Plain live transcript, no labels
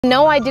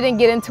No, I didn't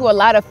get into a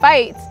lot of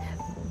fights.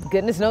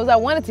 Goodness knows I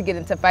wanted to get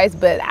into fights,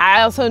 but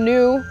I also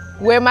knew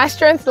where my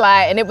strengths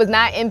lie, and it was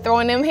not in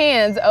throwing them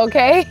hands,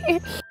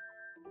 okay?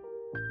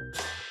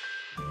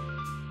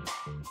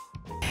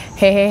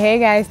 Hey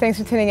guys, thanks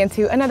for tuning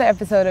into another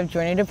episode of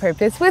JOYrney To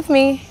Purpose with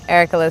me,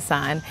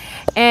 Lasan.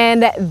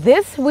 And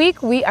this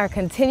week we are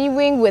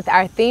continuing with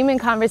our theme and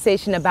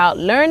conversation about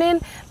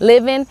learning,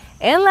 living,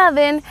 and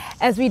loving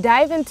as we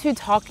dive into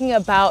talking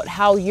about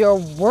how your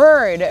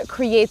word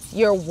creates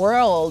your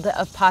world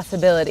of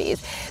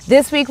possibilities.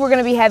 This week we're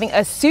going to be having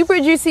a super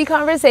juicy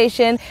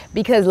conversation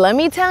because let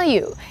me tell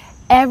you,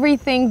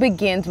 everything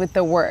begins with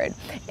the word.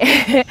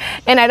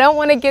 And I don't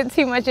want to get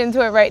too much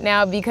into it right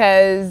now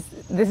because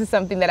this is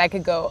something that I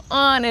could go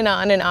on and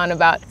on and on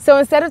about. So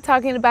instead of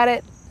talking about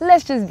it,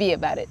 let's just be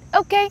about it,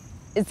 okay?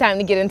 It's time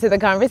to get into the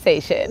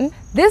conversation.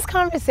 This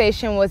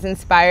conversation was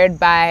inspired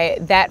by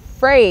that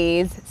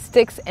phrase,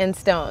 sticks and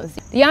stones.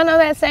 Do y'all know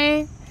that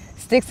saying?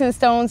 Sticks and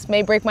stones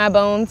may break my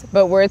bones,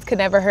 but words could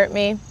never hurt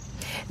me.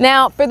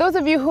 Now, for those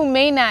of you who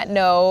may not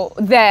know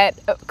that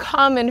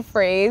common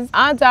phrase,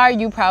 odds are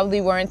you probably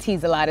weren't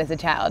teased a lot as a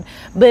child.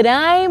 But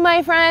I,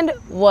 my friend,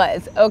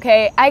 was,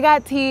 okay? I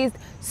got teased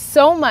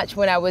so much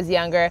when I was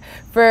younger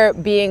for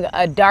being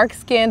a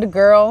dark-skinned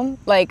girl,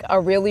 like a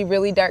really,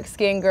 really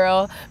dark-skinned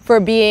girl, for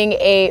being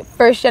a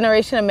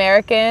first-generation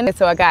American.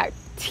 So I got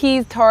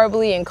teased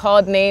horribly and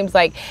called names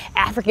like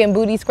African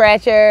booty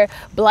scratcher,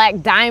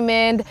 black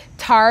diamond,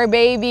 tar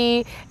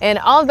baby, and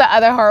all the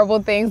other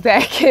horrible things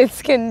that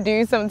kids can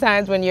do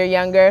sometimes when you're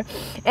younger.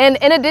 And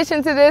in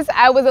addition to this,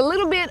 I was a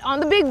little bit on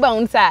the big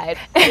bone side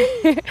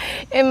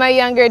in my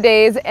younger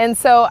days, and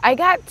so I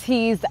got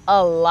teased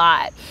a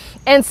lot.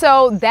 And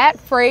so that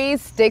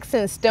phrase, sticks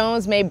and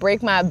stones may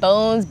break my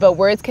bones, but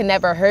words can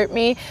never hurt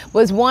me,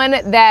 was one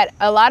that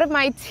a lot of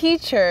my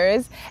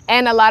teachers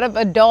and a lot of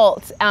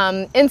adults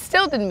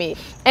instilled in me.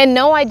 And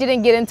no, I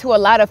didn't get into a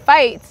lot of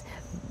fights.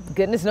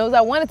 Goodness knows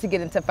I wanted to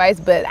get into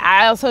fights, but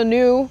I also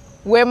knew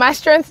where my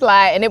strengths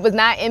lie, and it was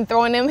not in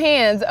throwing them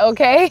hands,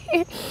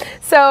 okay?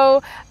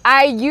 So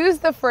I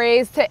used the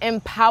phrase to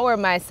empower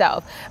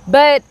myself.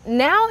 But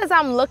now as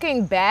I'm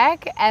looking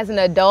back as an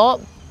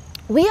adult,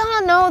 we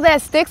all know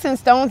that sticks and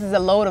stones is a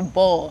load of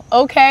bull,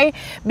 okay?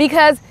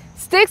 Because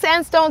sticks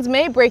and stones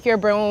may break your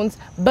bones,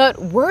 but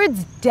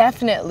words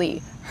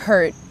definitely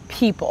hurt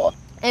people.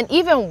 And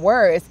even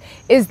worse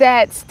is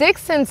that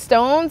sticks and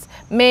stones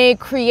may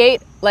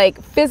create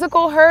like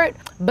physical hurt,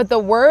 but the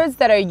words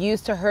that are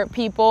used to hurt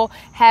people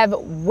have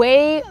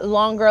way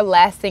longer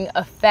lasting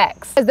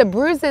effects. As the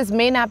bruises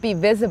may not be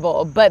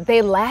visible, but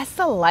they last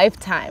a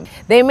lifetime.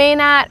 They may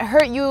not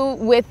hurt you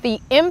with the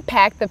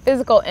impact, the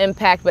physical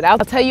impact, but I'll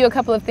tell you a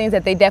couple of things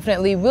that they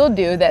definitely will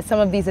do that some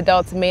of these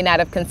adults may not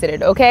have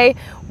considered, okay?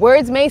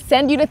 Words may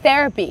send you to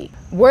therapy.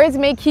 Words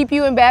may keep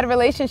you in bad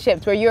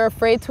relationships where you're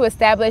afraid to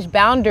establish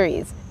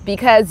boundaries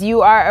because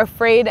you are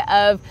afraid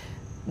of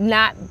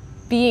not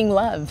being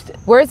loved.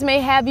 Words may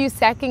have you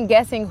second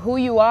guessing who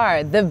you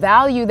are, the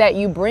value that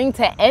you bring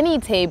to any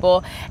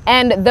table,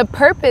 and the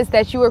purpose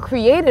that you were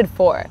created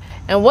for.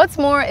 And what's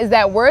more is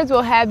that words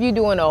will have you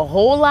doing a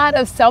whole lot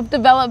of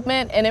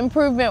self-development and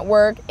improvement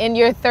work in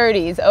your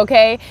 30s,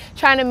 okay?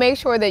 Trying to make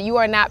sure that you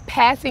are not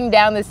passing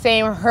down the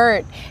same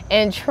hurt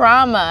and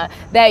trauma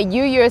that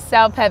you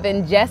yourself have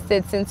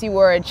ingested since you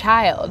were a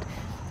child.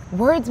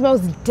 Words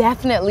most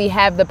definitely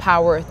have the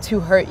power to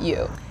hurt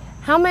you.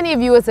 How many of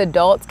you as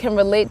adults can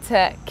relate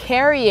to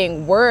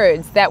carrying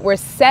words that were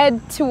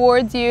said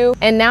towards you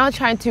and now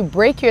trying to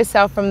break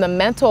yourself from the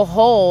mental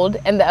hold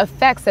and the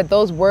effects that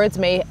those words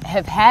may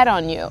have had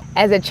on you?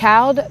 As a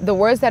child, the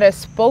words that are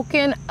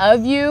spoken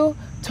of you,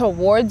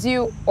 towards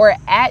you, or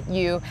at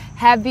you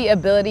have the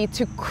ability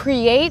to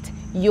create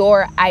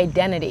your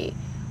identity.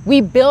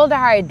 We build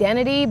our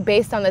identity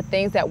based on the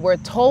things that we're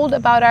told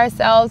about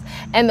ourselves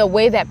and the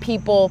way that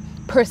people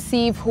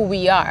perceive who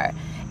we are.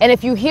 And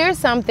if you hear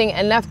something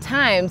enough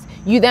times,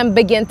 you then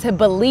begin to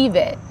believe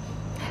it.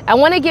 I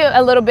want to get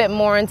a little bit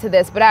more into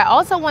this, but I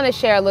also want to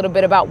share a little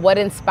bit about what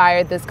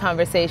inspired this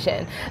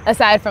conversation,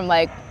 aside from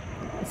like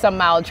some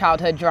mild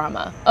childhood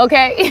drama,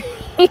 okay?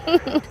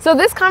 So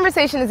this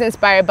conversation is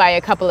inspired by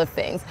a couple of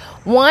things.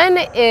 One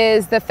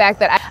is the fact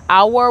that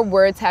our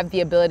words have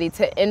the ability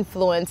to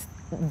influence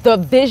the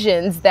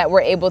visions that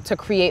we're able to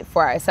create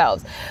for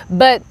ourselves.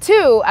 But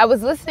two, I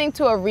was listening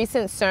to a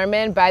recent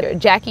sermon by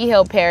Jackie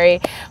Hill Perry,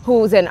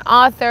 who's an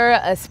author,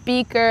 a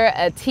speaker,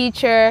 a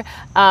teacher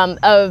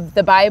of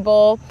the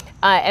Bible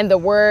and the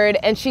Word,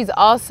 and she's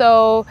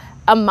also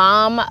a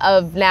mom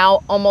of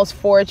now almost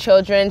 4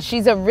 children.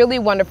 She's a really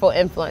wonderful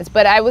influence.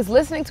 But I was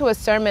listening to a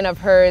sermon of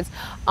hers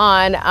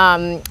on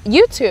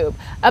YouTube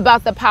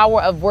about the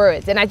power of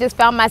words, and I just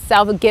found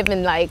myself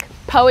giving like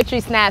poetry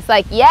snaps,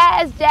 like,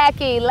 yes,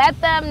 Jackie, let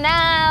them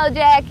know,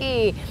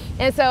 Jackie.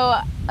 And so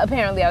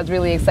apparently I was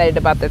really excited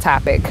about the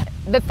topic.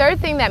 The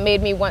third thing that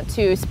made me want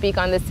to speak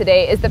on this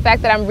today is the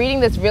fact that I'm reading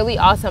this really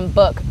awesome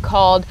book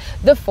called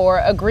The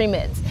 4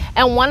 Agreements.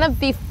 And one of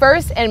the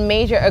first and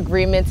major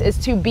agreements is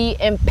to be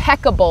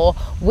impeccable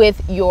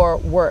with your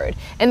word.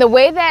 And the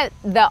way that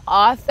the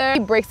author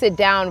breaks it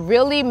down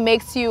really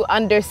makes you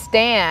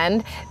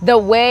understand the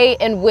way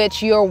in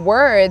which your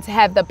words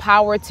have the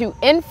power to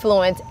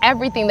influence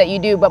everything that you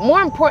do, but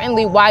more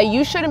importantly, why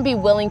you shouldn't be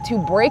willing to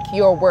break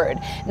your word,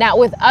 not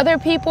with other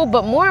people,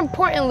 but more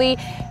importantly,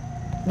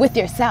 with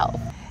yourself.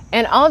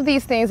 And all of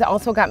these things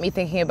also got me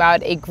thinking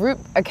about a group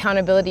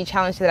accountability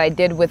challenge that I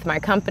did with my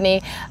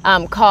company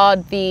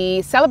called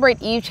the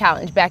Celebrate Eve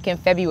Challenge back in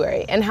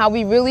February, and how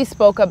we really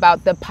spoke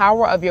about the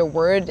power of your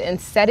word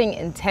and setting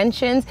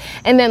intentions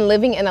and then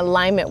living in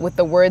alignment with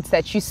the words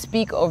that you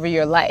speak over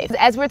your life.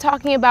 As we're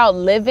talking about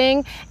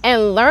living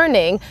and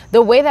learning,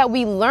 the way that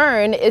we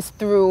learn is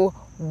through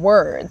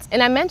words.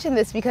 And I mention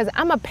this because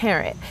I'm a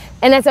parent.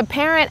 And as a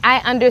parent, I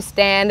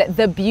understand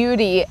the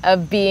beauty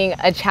of being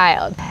a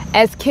child.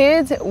 As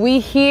kids,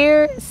 we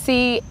hear,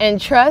 see, and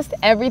trust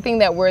everything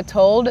that we're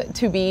told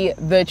to be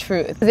the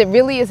truth. It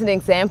really is an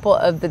example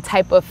of the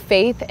type of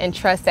faith and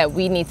trust that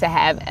we need to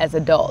have as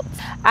adults.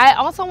 I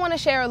also want to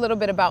share a little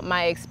bit about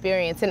my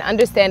experience in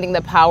understanding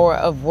the power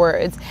of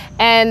words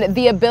and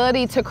the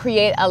ability to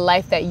create a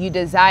life that you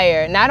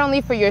desire, not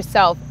only for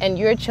yourself and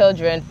your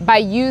children, by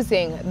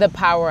using the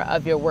power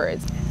of your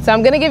words. So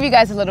I'm gonna give you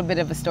guys a little bit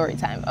of a story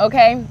time,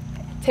 okay?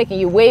 Taking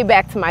you way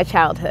back to my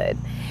childhood.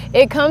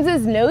 It comes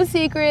as no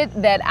secret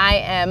that I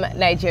am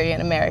Nigerian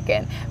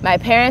American. My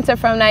parents are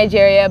from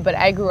Nigeria, but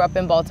I grew up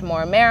in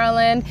Baltimore,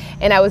 Maryland,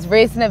 and I was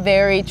raised in a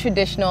very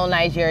traditional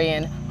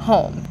Nigerian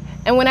home.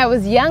 And when I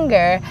was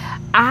younger,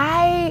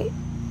 I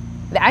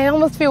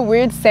almost feel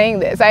weird saying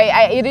this.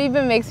 It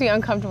even makes me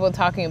uncomfortable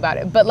talking about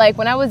it. But like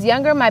when I was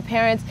younger, my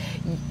parents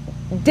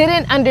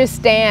didn't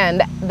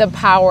understand the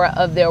power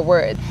of their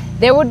words.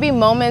 There would be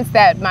moments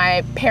that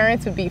my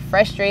parents would be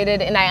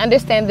frustrated, and I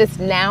understand this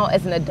now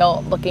as an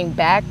adult looking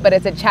back, but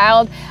as a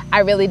child, I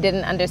really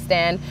didn't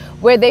understand,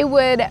 where they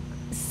would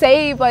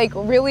say like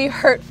really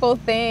hurtful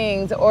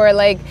things or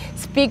like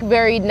speak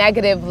very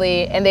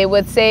negatively, and they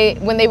would say,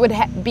 when they would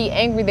be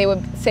angry, they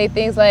would say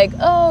things like,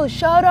 "Oh,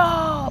 shut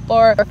up,"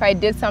 or if I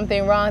did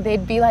something wrong,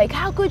 they'd be like,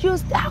 how could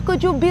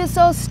you be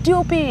so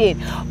stupid?"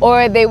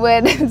 Or they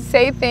would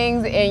say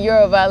things in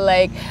Yoruba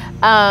like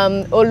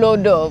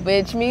olodo,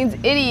 which means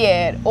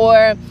idiot,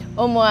 or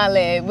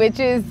omoale, which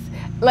is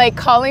like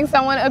calling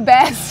someone a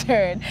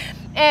bastard.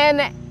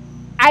 And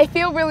I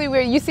feel really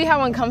weird. You see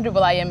how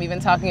uncomfortable I am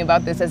even talking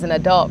about this as an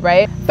adult,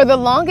 right? For the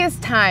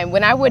longest time,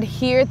 when I would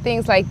hear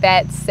things like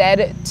that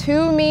said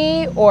to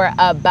me or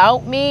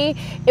about me,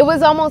 it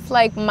was almost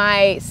like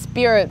my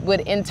spirit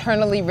would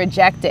internally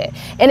reject it.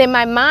 And in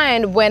my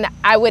mind, when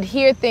I would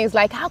hear things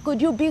like, how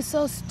could you be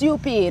so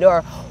stupid?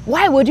 Or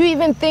why would you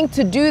even think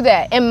to do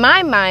that? In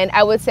my mind,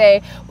 I would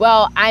say,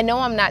 well, I know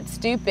I'm not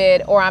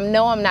stupid, or I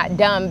know I'm not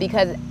dumb,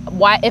 because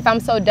why, if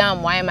I'm so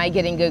dumb, why am I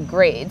getting good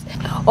grades?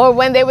 Or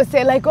when they would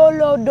say like, oh,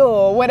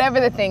 lodo, whatever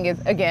the thing is,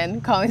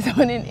 again, calling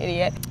someone an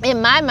idiot.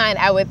 In my mind,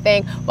 I would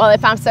think, well,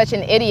 if I'm such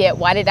an idiot,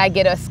 why did I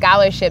get a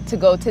scholarship to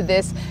go to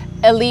this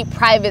elite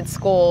private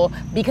school?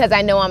 Because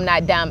I know I'm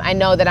not dumb. I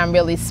know that I'm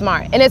really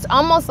smart. And it's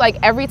almost like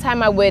every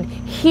time I would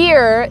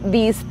hear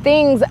these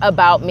things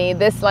about me,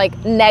 this like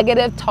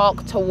negative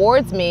talk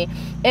towards me,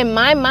 in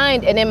my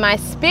mind and in my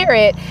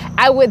spirit,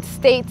 I would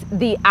state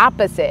the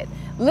opposite.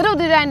 Little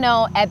did I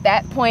know at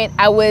that point,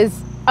 I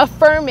was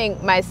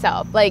affirming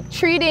myself, like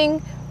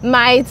treating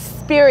my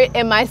spirit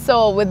and my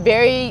soul with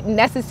very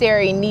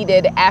necessary,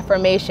 needed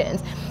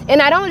affirmations.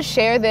 And I don't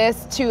share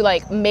this to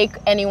like make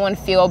anyone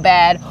feel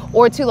bad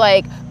or to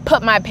like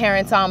put my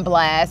parents on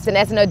blast. And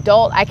as an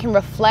adult, I can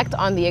reflect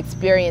on the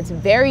experience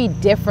very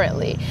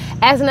differently.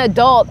 As an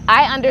adult,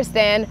 I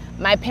understand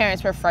my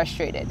parents were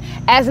frustrated.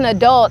 As an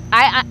adult,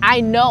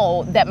 I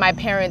know that my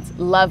parents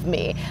love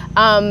me.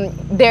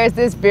 There's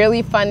this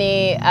really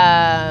funny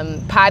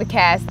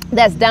podcast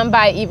that's done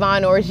by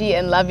Yvonne Orji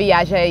and Lavi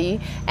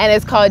Ajayi, and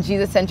it's called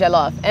Jesus and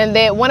Jollof.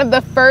 And one of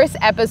the first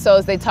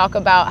episodes, they talk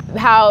about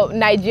how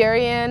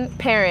Nigerian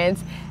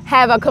parents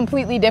have a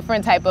completely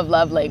different type of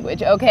love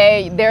language,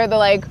 okay? They're the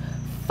like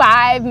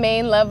 5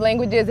 main love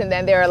languages, and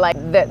then there are like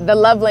the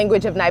love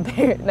language of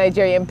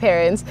Nigerian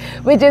parents,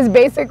 which is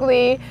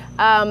basically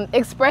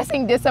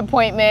expressing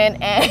disappointment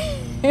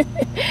and,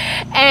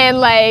 and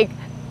like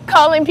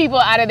calling people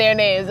out of their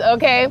names,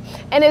 okay?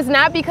 And it's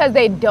not because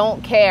they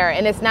don't care,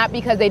 and it's not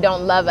because they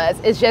don't love us.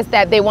 It's just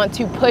that they want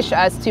to push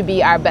us to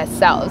be our best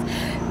selves.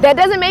 That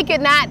doesn't make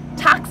it not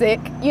toxic,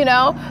 you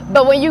know,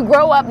 but when you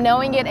grow up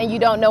knowing it and you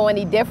don't know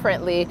any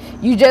differently,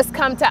 you just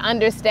come to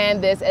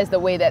understand this as the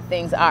way that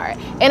things are.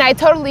 And I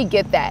totally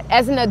get that.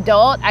 As an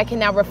adult, I can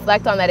now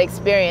reflect on that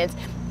experience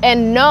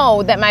and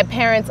know that my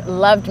parents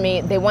loved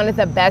me, they wanted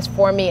the best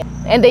for me,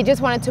 and they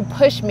just wanted to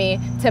push me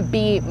to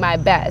be my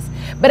best.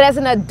 But as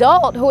an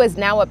adult who is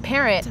now a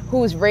parent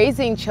who's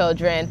raising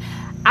children,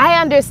 I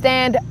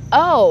understand,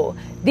 oh,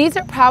 these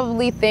are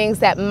probably things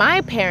that my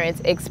parents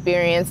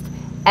experienced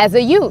as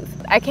a youth.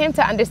 I came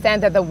to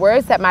understand that the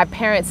words that my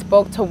parents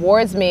spoke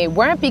towards me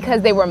weren't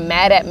because they were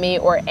mad at me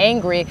or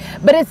angry,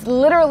 but it's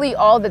literally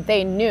all that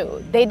they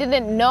knew. They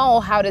didn't know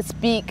how to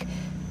speak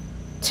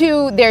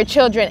to their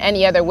children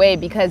any other way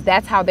because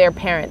that's how their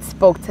parents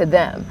spoke to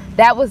them.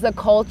 That was the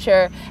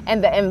culture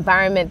and the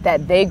environment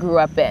that they grew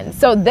up in.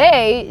 So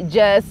they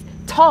just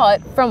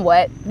taught from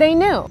what they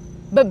knew.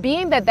 But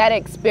being that that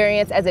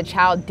experience as a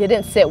child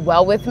didn't sit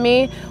well with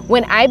me,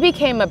 when I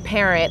became a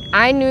parent,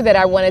 I knew that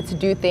I wanted to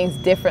do things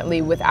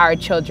differently with our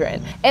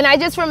children. And I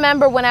just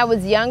remember when I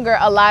was younger,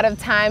 a lot of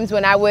times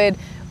when I would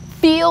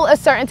feel a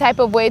certain type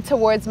of way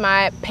towards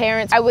my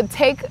parents, I would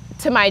take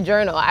to my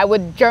journal. I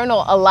would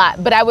journal a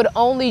lot, but I would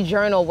only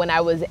journal when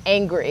I was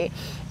angry.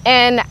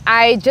 And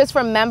I just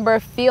remember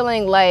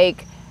feeling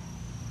like,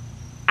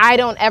 I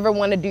don't ever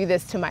want to do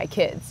this to my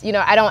kids. You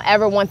know, I don't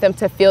ever want them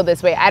to feel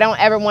this way. I don't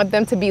ever want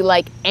them to be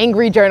like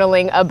angry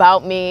journaling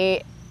about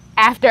me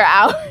after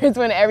hours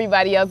when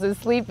everybody else is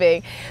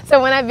sleeping.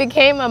 So when I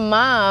became a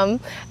mom,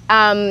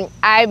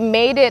 I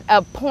made it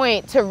a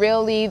point to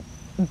really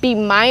be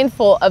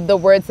mindful of the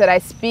words that I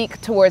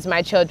speak towards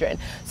my children.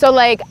 So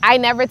like, I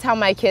never tell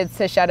my kids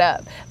to shut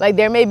up. Like,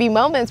 there may be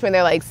moments when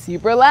they're like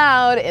super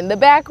loud in the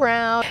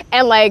background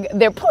and like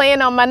they're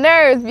playing on my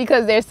nerves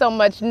because there's so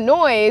much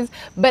noise,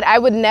 but I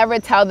would never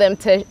tell them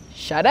to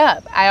shut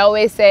up. I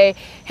always say,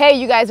 hey,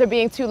 you guys are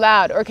being too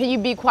loud, or can you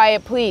be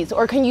quiet, please?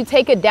 Or can you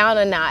take it down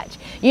a notch?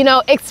 You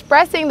know,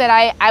 expressing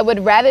that I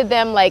would rather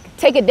them like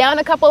take it down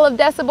a couple of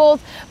decibels,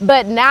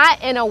 but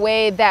not in a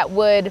way that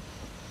would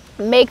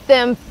make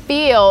them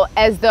feel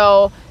as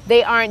though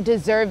they aren't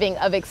deserving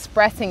of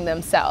expressing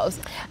themselves.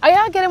 Are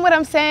y'all getting what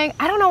I'm saying?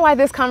 I don't know why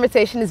this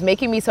conversation is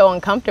making me so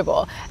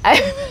uncomfortable.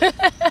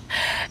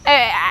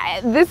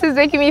 This is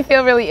making me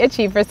feel really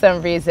itchy for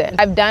some reason.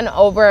 I've done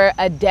over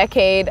a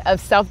decade of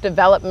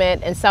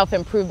self-development and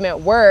self-improvement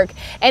work.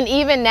 And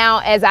even now,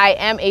 as I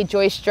am a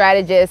joy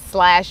strategist /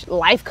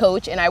 life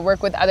coach, and I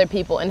work with other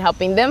people in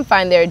helping them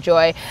find their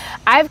joy,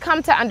 I've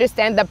come to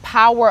understand the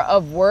power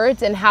of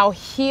words and how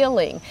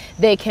healing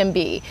they can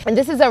be. And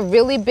this is a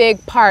really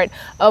big part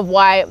of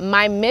why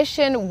my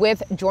mission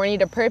with JOYrney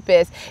To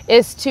Purpose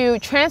is to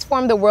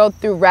transform the world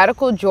through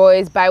radical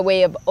joys by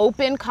way of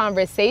open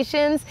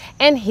conversations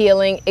and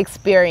healing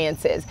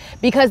experiences.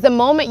 Because the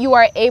moment you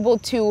are able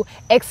to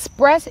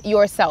express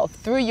yourself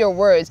through your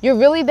words, you're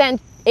really then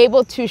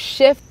able to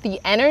shift the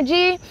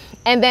energy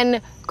and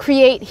then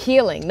create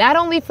healing, not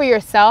only for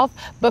yourself,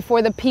 but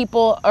for the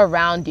people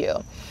around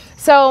you.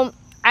 So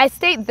I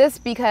state this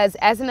because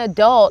as an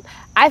adult,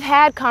 I've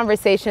had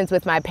conversations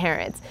with my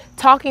parents,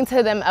 talking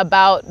to them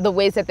about the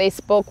ways that they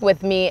spoke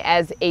with me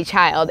as a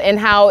child and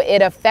how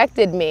it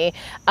affected me,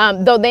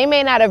 though they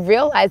may not have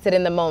realized it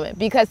in the moment,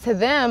 because to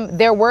them,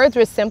 their words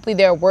were simply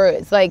their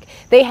words. Like,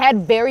 they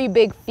had very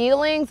big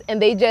feelings and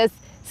they just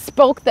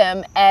spoke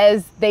them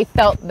as they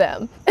felt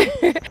them.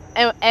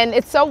 and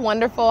it's so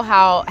wonderful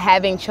how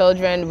having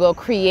children will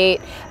create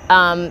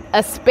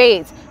a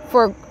space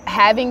for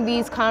having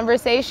these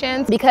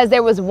conversations, because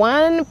there was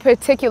one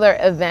particular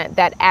event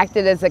that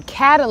acted as a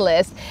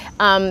catalyst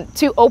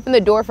to open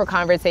the door for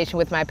conversation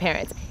with my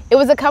parents. It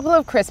was a couple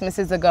of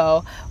Christmases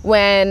ago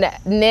when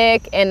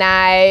Nick and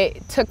I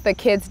took the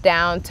kids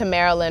down to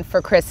Maryland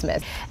for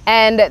Christmas.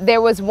 And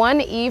there was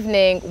one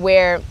evening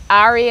where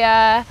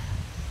Aria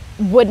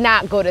would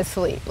not go to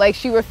sleep. Like,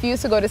 she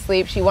refused to go to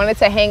sleep. She wanted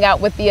to hang out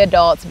with the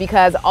adults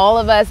because all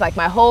of us, like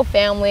my whole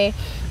family,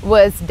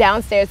 was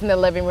downstairs in the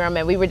living room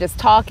and we were just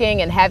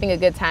talking and having a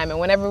good time. And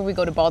whenever we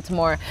go to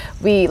Baltimore,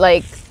 we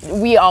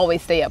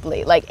always stay up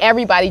late. Like,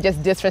 everybody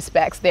just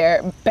disrespects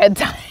their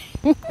bedtime.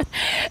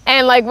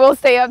 And like, we'll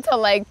stay up till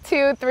like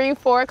 2, 3,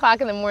 4 o'clock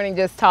in the morning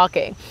just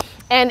talking.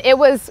 And it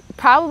was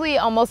probably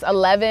almost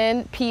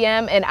 11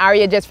 p.m. and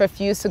Aria just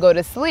refused to go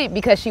to sleep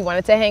because she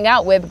wanted to hang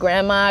out with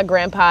grandma,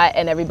 grandpa,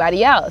 and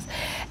everybody else.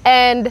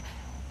 And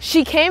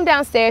she came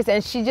downstairs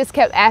and she just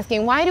kept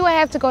asking, why do I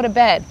have to go to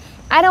bed?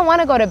 I don't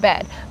want to go to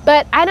bed,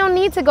 but I don't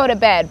need to go to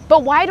bed.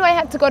 But why do I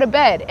have to go to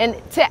bed? And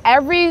to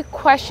every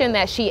question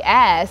that she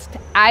asked,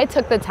 I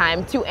took the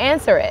time to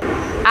answer it.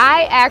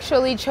 I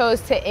actually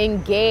chose to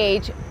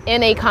engage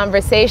in a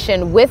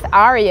conversation with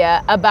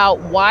Aria about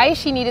why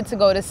she needed to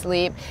go to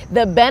sleep,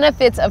 the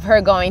benefits of her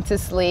going to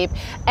sleep,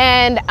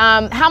 and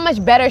how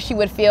much better she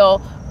would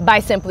feel by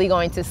simply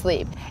going to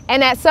sleep.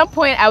 And at some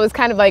point I was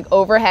kind of like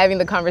over having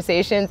the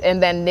conversations,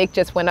 and then Nick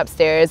just went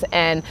upstairs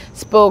and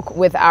spoke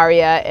with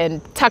Aria and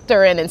tucked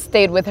her in and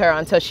stayed with her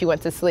until she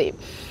went to sleep.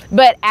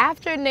 But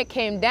after Nick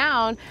came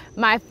down,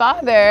 my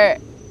father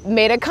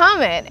made a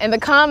comment, and the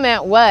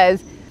comment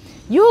was,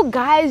 you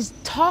guys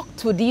talk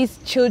to these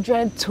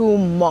children too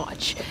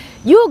much.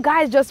 You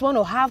guys just want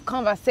to have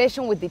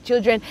conversation with the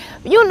children.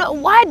 You know,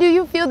 why do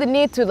you feel the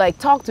need to like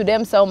talk to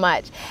them so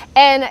much?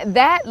 And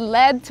that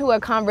led to a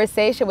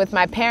conversation with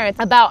my parents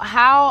about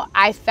how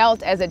I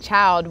felt as a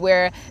child,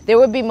 where there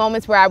would be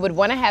moments where I would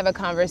want to have a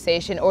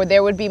conversation, or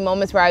there would be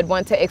moments where I'd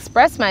want to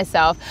express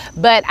myself,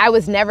 but I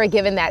was never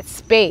given that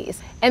space.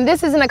 And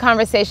this isn't a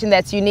conversation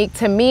that's unique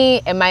to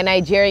me and my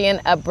Nigerian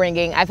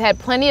upbringing. I've had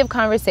plenty of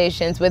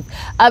conversations with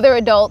other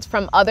adults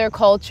from other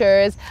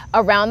cultures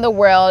around the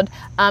world,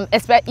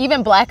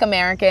 even Black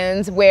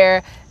Americans,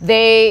 where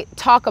they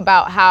talk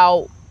about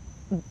how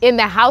in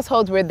the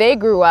households where they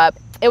grew up,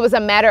 it was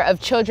a matter of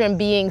children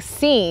being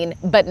seen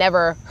but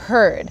never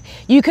heard.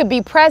 You could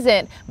be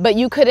present, but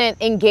you couldn't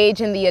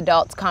engage in the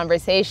adults'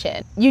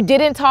 conversation. You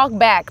didn't talk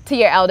back to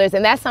your elders,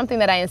 and that's something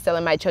that I instill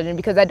in my children,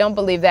 because I don't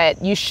believe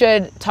that you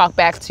should talk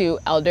back to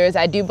elders.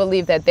 I do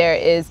believe that there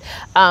is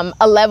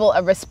a level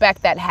of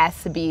respect that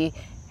has to be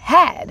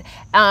had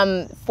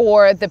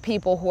for the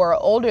people who are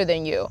older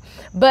than you.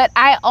 But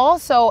I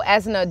also,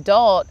 as an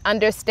adult,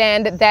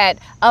 understand that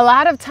a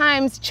lot of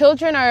times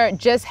children are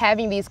just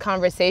having these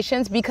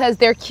conversations because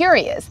they're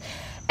curious.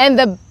 And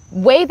the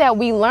way that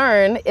we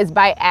learn is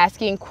by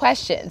asking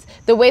questions.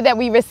 The way that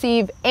we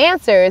receive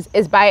answers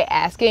is by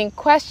asking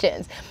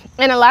questions.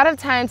 And a lot of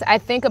times I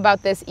think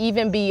about this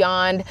even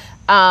beyond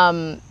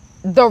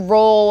the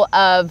role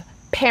of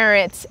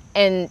parents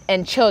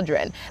and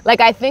children. Like,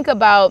 I think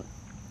about,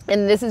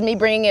 and this is me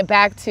bringing it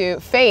back to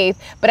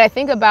faith, but I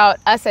think about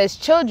us as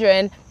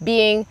children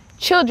being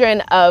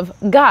children of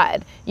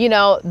God, you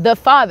know, the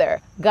Father,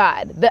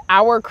 God,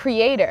 our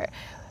Creator.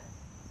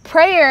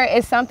 Prayer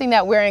is something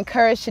that we're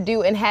encouraged to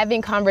do in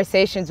having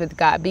conversations with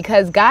God,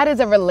 because God is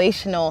a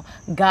relational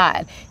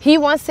God. He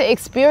wants to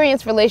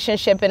experience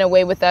relationship in a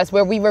way with us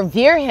where we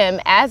revere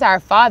Him as our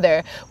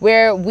Father,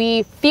 where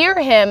we fear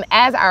Him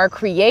as our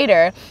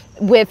Creator,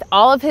 with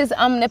all of His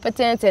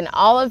omnipotence and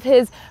all of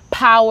His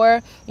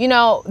power. You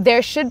know,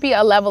 there should be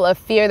a level of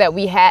fear that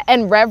we have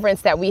and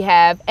reverence that we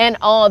have and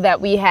awe that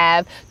we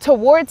have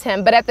towards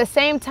Him. But at the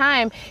same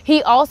time,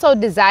 He also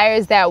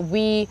desires that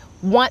we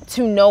want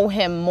to know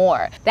Him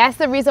more. That's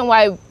the reason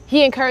why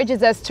He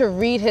encourages us to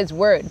read His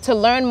Word, to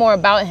learn more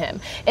about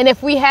Him. And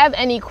if we have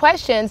any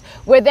questions,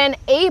 we're then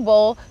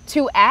able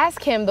to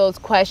ask Him those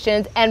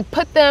questions and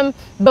put them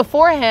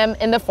before Him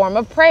in the form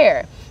of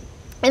prayer.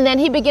 And then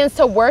He begins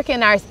to work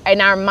in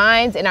our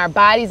minds, in our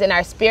bodies, in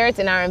our spirits,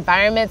 in our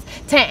environments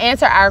to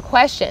answer our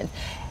questions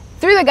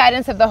through the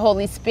guidance of the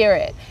Holy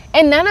Spirit.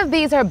 And none of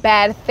these are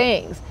bad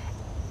things.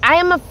 I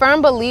am a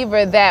firm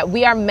believer that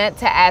we are meant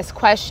to ask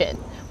questions.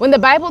 When the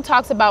Bible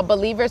talks about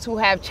believers who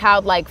have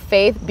childlike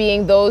faith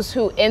being those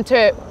who will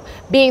enter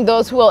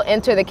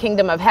the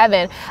kingdom of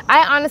heaven,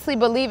 I honestly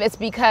believe it's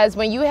because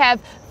when you have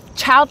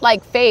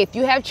childlike faith,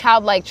 you have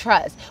childlike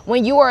trust.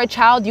 When you are a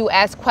child, you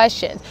ask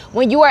questions.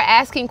 When you are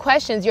asking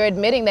questions, you're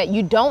admitting that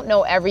you don't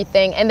know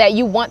everything and that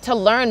you want to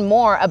learn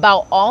more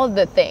about all of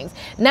the things.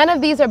 None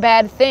of these are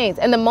bad things.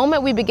 And the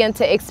moment we begin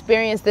to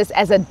experience this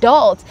as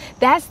adults,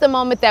 that's the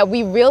moment that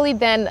we really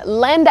then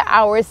lend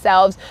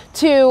ourselves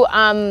to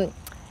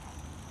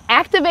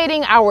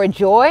activating our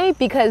joy,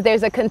 because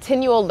there's a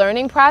continual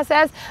learning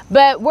process,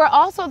 but we're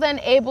also then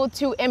able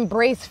to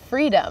embrace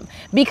freedom.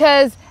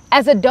 Because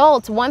as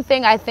adults, one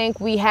thing I think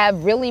we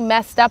have really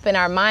messed up in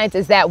our minds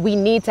is that we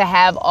need to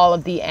have all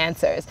of the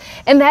answers.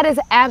 And that is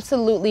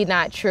absolutely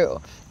not true.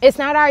 It's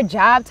not our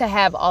job to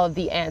have all of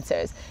the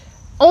answers.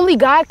 Only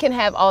God can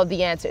have all of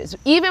the answers.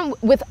 Even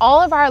with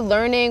all of our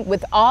learning,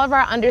 with all of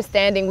our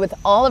understanding, with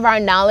all of our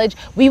knowledge,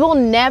 we will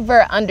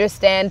never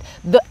understand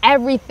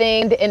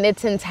everything in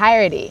its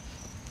entirety.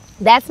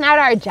 That's not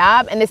our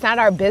job, and it's not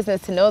our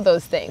business to know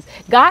those things.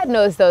 God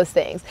knows those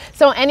things.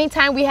 So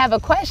anytime we have a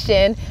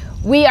question,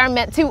 we are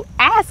meant to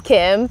ask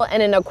Him,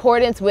 and in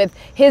accordance with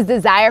His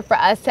desire for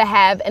us to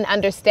have an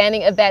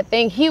understanding of that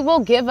thing, He will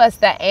give us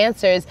the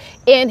answers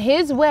in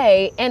His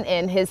way and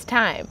in His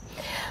time.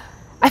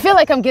 I feel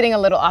like I'm getting a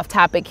little off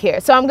topic here,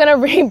 so I'm gonna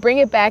bring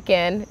it back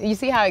in. You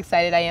see how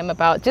excited I am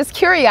about just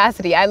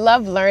curiosity. I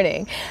love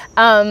learning.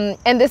 And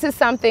this is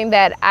something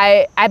that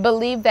I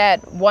believe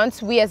that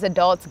once we as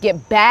adults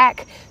get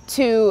back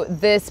to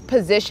this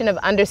position of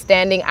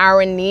understanding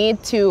our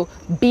need to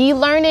be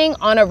learning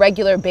on a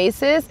regular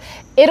basis,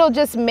 it'll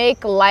just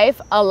make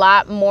life a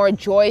lot more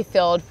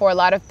joy-filled for a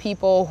lot of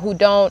people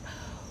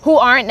who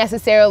aren't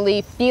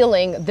necessarily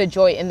feeling the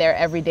joy in their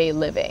everyday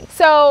living.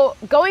 So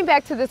going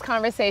back to this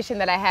conversation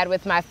that I had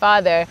with my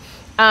father,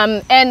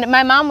 and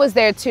my mom was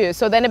there too,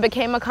 so then it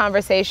became a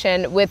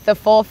conversation with the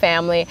full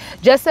family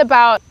just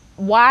about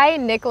why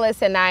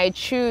Nicholas and I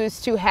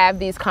choose to have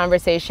these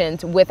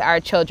conversations with our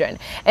children.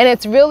 And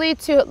it's really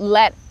to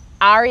let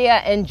Aria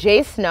and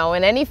Jace know,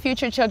 and any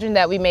future children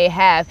that we may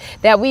have,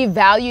 that we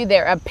value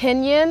their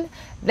opinion,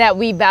 that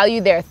we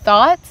value their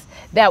thoughts,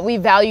 that we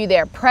value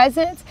their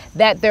presence,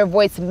 that their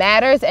voice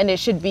matters and it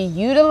should be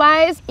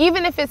utilized,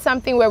 even if it's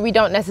something where we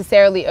don't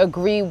necessarily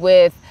agree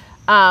with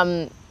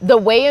the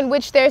way in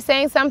which they're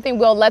saying something.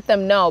 We'll let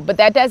them know, but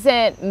that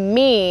doesn't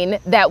mean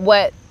that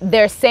what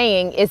they're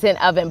saying isn't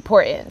of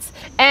importance.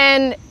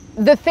 And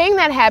the thing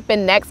that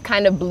happened next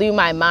kind of blew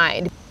my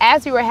mind.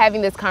 As we were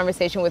having this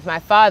conversation with my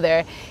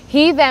father,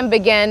 he then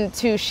began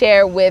to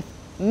share with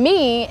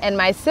me and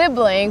my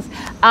siblings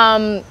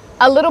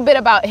a little bit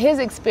about his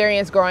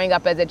experience growing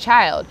up as a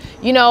child.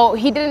 You know,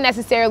 he didn't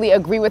necessarily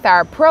agree with our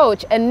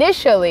approach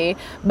initially,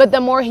 but the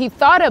more he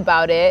thought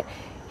about it,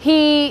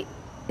 he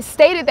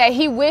stated that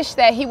he wished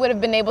that he would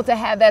have been able to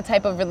have that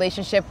type of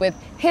relationship with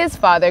his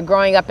father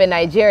growing up in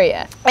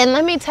Nigeria. And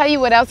let me tell you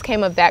what else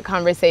came of that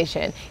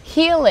conversation.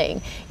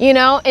 Healing, you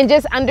know, and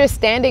just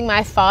understanding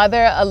my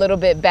father a little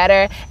bit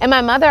better. And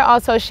my mother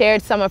also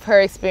shared some of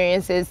her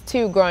experiences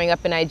too growing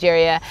up in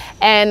Nigeria,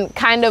 and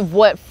kind of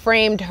what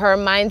framed her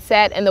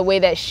mindset and the way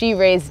that she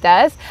raised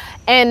us.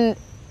 And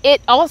it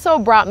also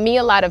brought me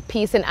a lot of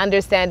peace and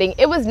understanding.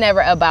 It was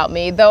never about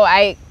me, though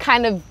I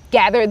kind of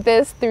gathered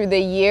this through the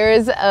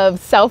years of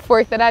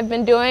self-work that I've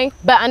been doing,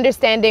 but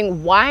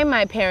understanding why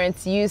my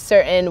parents use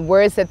certain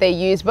words that they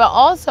use, but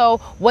also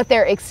what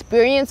their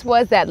experience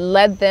was that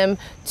led them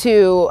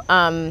to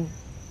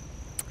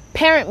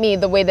parent me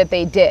the way that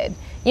they did.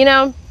 You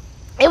know,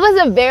 it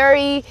was a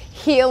very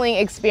healing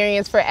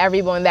experience for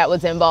everyone that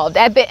was involved.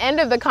 At the end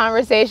of the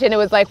conversation, it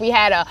was like we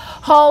had a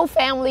whole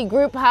family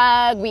group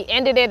hug. We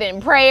ended it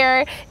in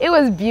prayer. It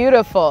was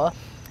beautiful.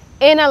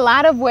 In a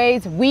lot of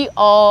ways, we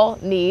all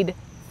need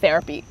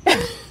therapy.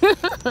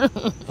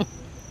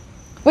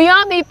 We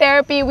all need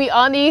therapy, we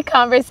all need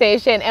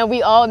conversation, and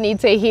we all need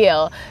to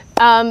heal.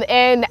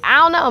 And I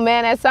don't know,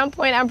 man, at some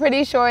point I'm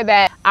pretty sure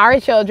that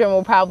our children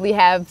will probably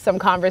have some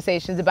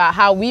conversations about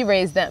how we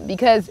raised them,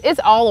 because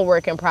it's all a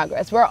work in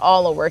progress. We're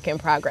all a work in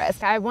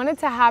progress. I wanted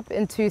to hop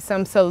into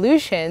some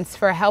solutions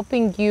for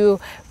helping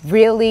you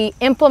really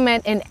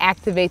implement and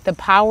activate the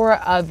power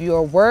of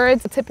your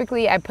words.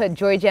 Typically I put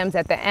joy gems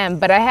at the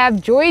end, but I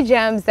have joy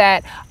gems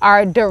that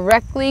are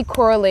directly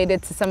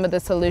correlated to some of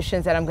the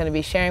solutions that I'm going to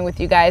be sharing with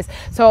you guys.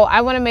 So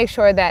I want to make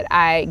sure that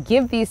I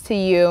give these to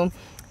you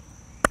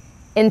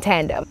in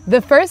tandem. The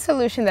first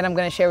solution that I'm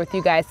going to share with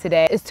you guys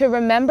today is to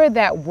remember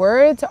that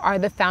words are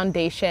the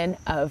foundation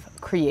of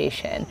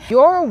creation.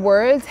 Your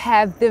words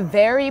have the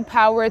very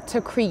power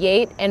to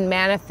create and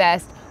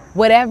manifest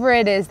whatever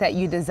it is that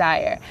you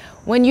desire.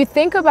 When you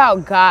think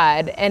about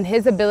God and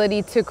his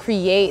ability to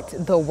create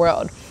the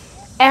world,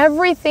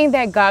 everything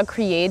that God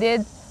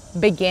created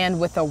began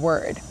with a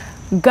word.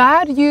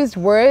 God used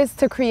words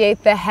to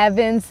create the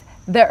heavens,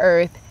 the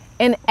earth,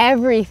 and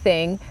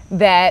everything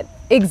that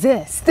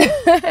exist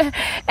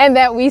and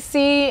that we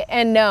see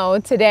and know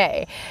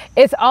today.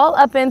 It's all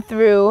up and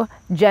through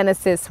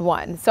Genesis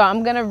 1. So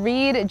I'm going to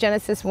read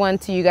Genesis 1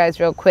 to you guys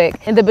real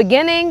quick. In the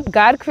beginning,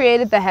 God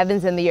created the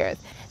heavens and the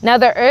earth. Now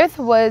the earth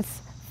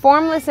was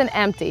formless and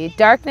empty.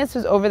 Darkness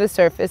was over the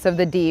surface of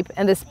the deep,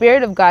 and the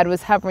Spirit of God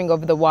was hovering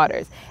over the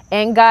waters.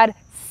 And God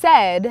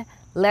said,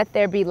 "Let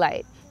there be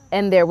light."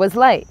 And there was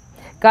light.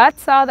 God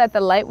saw that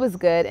the light was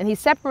good, and he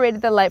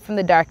separated the light from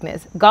the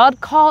darkness.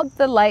 God called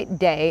the light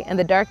day, and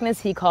the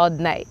darkness he called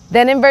night.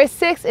 Then in verse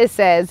 6 it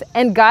says,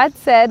 "And God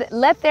said,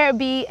 let there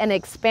be an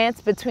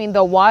expanse between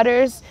the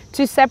waters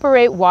to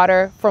separate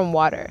water from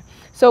water.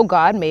 So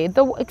God made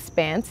the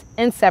expanse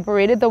and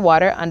separated the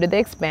water under the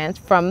expanse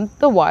from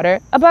the water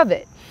above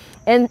it.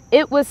 And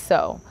it was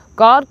so.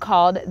 God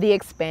called the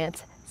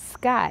expanse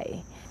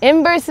sky."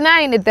 In verse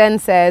 9, it then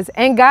says,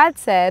 "And God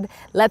said,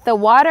 let the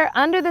water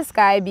under the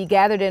sky be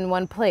gathered in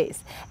one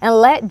place, and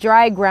let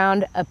dry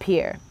ground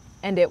appear.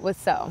 And it was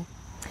so.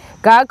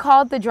 God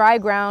called the dry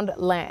ground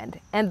land,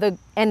 and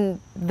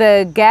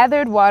the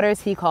gathered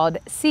waters he called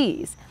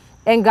seas.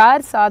 And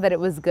God saw that it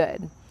was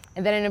good."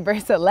 And then in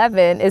verse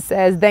 11, it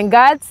says, "Then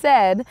God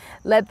said,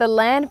 let the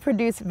land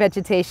produce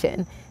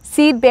vegetation,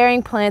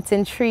 seed-bearing plants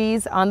and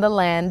trees on the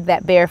land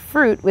that bear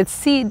fruit with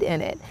seed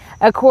in it,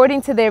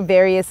 according to their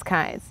various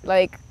kinds."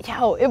 Like,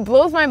 yo, it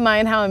blows my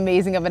mind how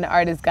amazing of an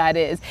artist God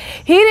is.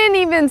 He didn't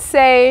even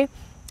say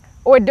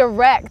or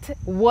direct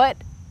what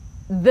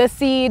the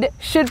seed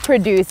should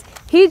produce.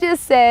 He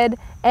just said,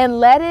 "And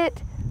let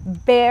it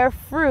bear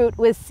fruit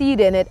with seed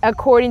in it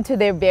according to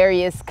their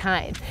various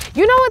kinds."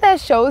 You know what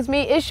that shows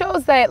me? It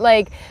shows that,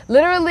 like,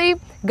 literally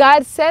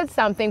God said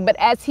something, but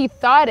as he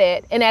thought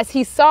it and as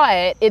he saw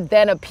it, it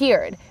then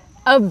appeared.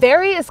 Of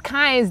various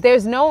kinds,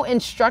 there's no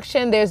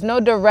instruction, there's no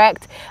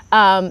direct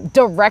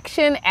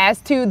direction as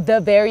to the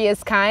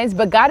various kinds,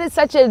 but God is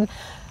such an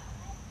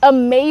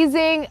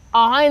amazing,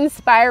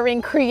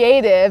 awe-inspiring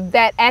creative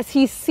that as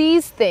he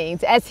sees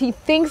things, as he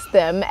thinks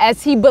them,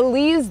 as he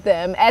believes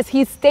them, as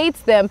he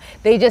states them,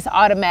 they just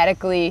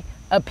automatically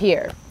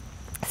appear.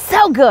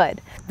 So good.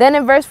 Then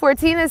in verse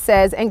 14 it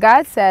says, "And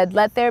God said,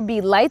 let there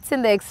be lights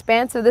in the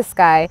expanse of the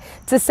sky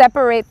to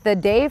separate the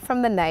day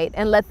from the night,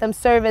 and let them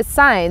serve as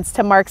signs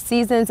to mark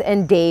seasons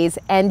and days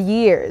and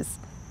years.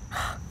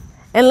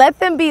 And let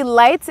them be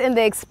lights in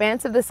the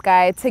expanse of the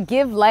sky to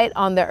give light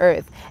on the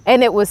earth.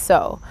 And it was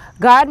so.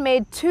 God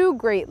made two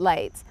great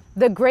lights,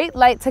 the great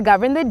light to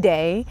govern the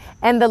day,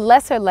 and the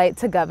lesser light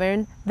to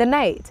govern the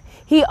night.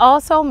 He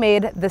also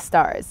made the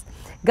stars.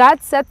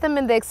 God set them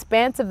in the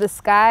expanse of the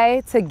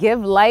sky to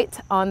give light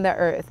on the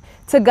earth,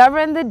 to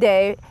govern the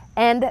day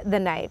and the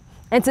night,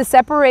 and to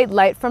separate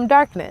light from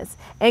darkness.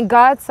 And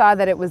God saw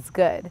that it was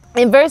good."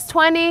 In verse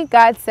 20,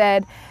 God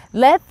said,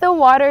 "Let the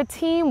water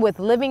teem with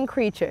living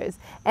creatures,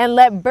 and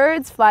let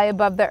birds fly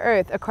above the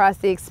earth across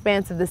the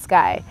expanse of the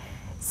sky."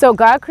 So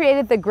God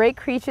created the great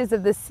creatures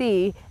of the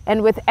sea,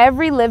 and with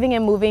every living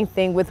and moving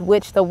thing with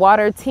which the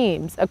water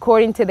teems,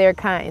 according to their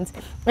kinds,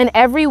 and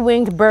every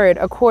winged bird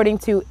according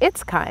to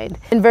its kind.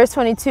 In verse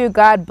 22,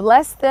 God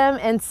blessed them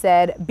and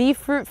said, "Be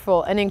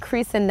fruitful and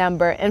increase in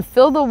number, and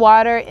fill the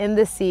water in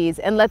the seas,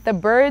 and let the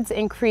birds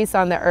increase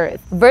on the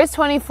earth." Verse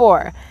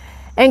 24,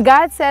 and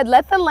God said,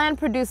 "Let the land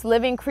produce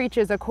living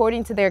creatures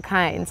according to their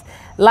kinds,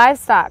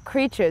 livestock,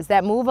 creatures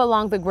that move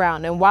along the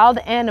ground, and wild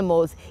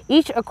animals,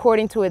 each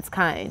according to its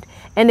kind."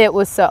 And it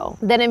was so.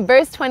 Then in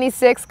verse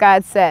 26,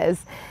 God says,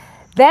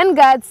 "Then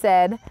God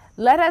said,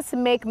 let us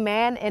make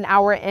man in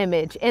our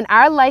image, in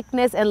our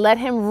likeness, and let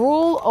him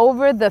rule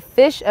over the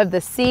fish of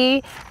the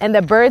sea and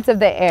the birds of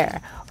the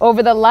air,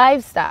 over the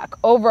livestock,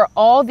 over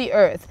all the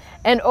earth,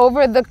 and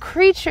over the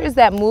creatures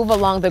that move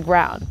along the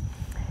ground."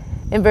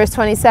 In verse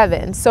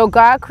 27, so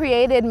God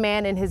created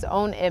man in his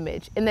own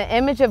image. In the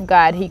image of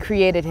God, he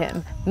created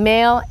him.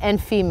 Male and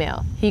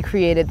female, he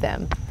created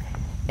them.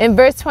 In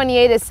verse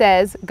 28, it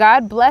says,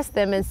 God blessed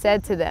them and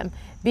said to them,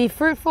 "Be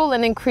fruitful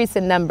and increase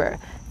in number.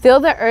 Fill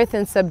the earth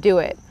and subdue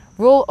it.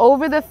 Rule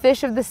over the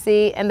fish of the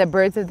sea and the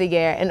birds of the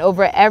air, and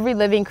over every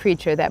living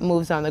creature that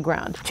moves on the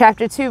ground."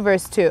 Chapter 2,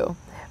 verse 2.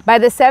 By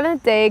the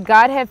seventh day,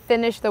 God had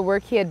finished the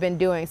work he had been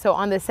doing. So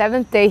on the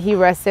seventh day, he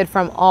rested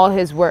from all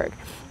his work.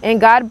 And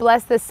God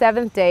blessed the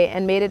seventh day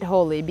and made it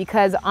holy,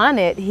 because on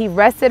it he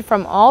rested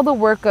from all the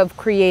work of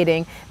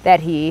creating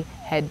that he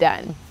had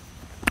done.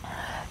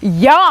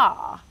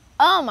 Y'all!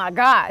 Oh my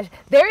gosh,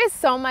 there is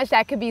so much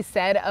that could be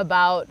said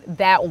about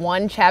that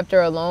one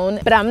chapter alone,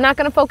 but I'm not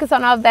going to focus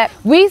on all of that.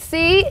 We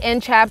see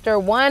in chapter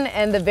 1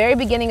 and the very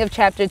beginning of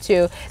chapter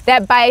 2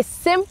 that by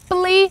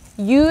simply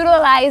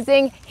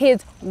utilizing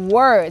his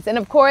words, and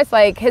of course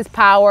like his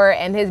power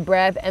and his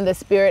breath and the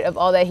spirit of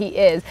all that he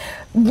is,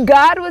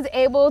 God was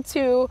able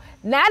to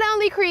not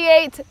only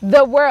create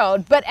the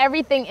world, but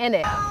everything in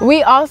it.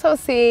 We also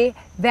see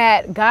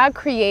that God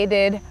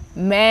created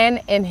man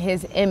in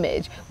his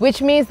image,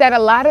 which means that a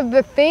lot of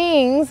the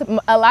things,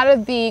 a lot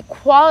of the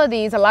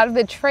qualities, a lot of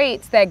the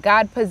traits that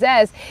God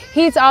possessed,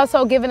 he's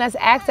also given us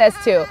access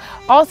to,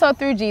 also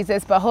through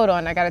Jesus. But hold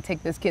on, I gotta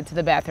take this kid to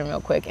the bathroom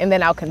real quick, and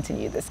then I'll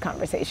continue this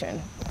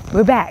conversation.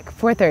 We're back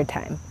for a third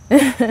time.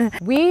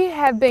 We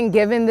have been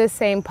given the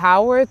same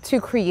power to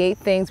create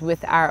things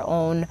with our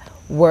own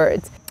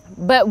words.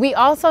 But we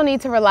also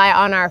need to rely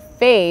on our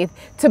faith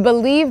to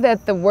believe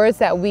that the words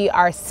that we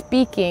are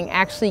speaking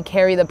actually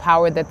carry the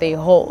power that they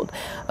hold,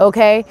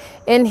 okay?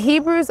 In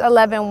Hebrews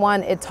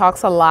 11:1, it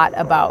talks a lot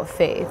about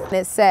faith.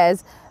 It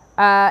says,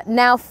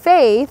 now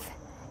faith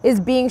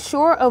is being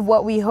sure of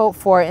what we hope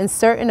for and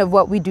certain of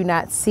what we do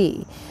not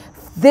see.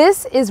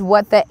 This is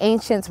what the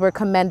ancients were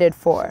commended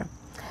for.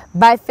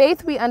 By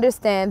faith, we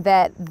understand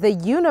that the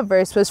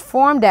universe was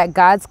formed at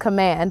God's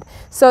command,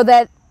 so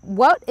that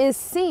what is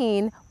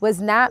seen was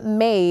not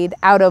made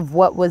out of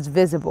what was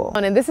visible.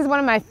 And this is one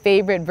of my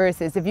favorite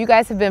verses. If you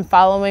guys have been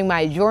following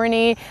my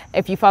journey,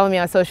 if you follow me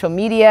on social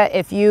media,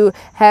 if you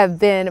have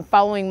been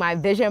following my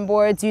vision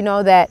boards, you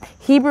know that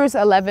Hebrews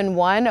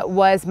 11:1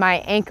 was my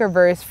anchor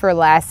verse for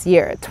last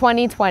year,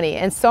 2020.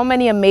 And so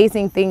many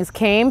amazing things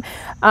came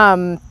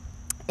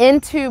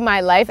into my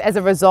life as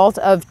a result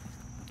of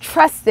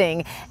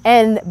trusting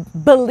and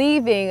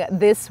believing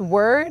this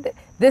word,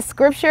 this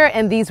scripture,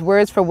 and these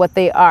words for what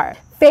they are.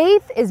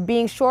 Faith is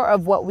being sure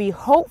of what we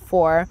hope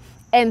for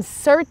and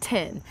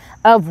certain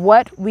of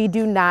what we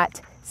do not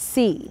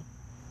see.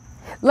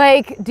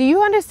 Like, do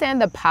you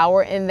understand the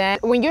power in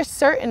that? When you're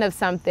certain of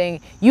something,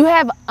 you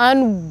have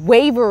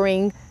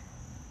unwavering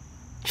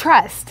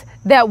trust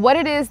that what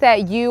it is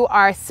that you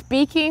are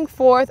speaking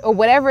forth, or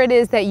whatever it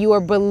is that you are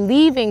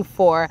believing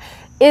for,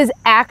 is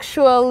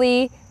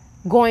actually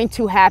going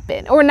to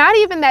happen. Or not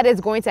even that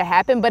it's going to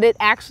happen, but it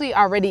actually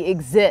already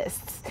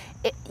exists.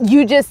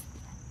 You just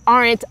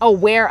aren't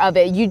aware of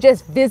it. You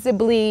just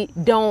visibly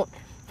don't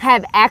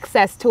have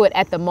access to it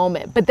at the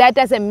moment. But that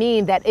doesn't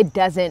mean that it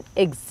doesn't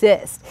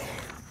exist.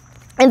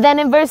 And then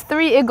in verse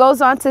 3, it goes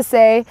on to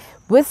say,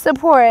 with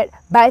support,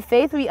 by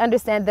faith we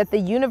understand that the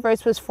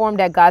universe was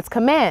formed at God's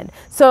command,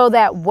 so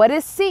that what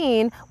is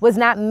seen was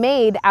not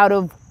made out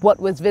of what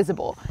was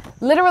visible.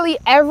 Literally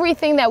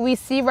everything that we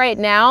see right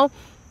now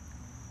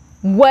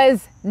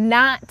was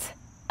not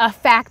a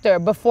factor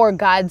before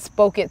God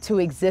spoke it to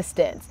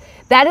existence.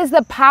 That is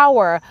the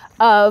power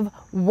of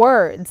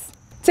words,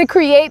 to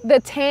create the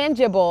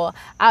tangible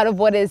out of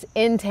what is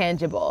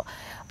intangible.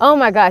 Oh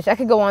my gosh, I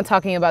could go on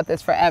talking about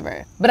this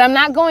forever, but I'm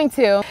not going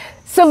to.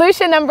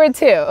 Solution number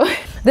 2.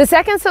 The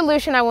second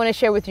solution I want to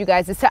share with you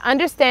guys is to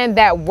understand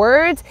that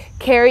words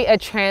carry a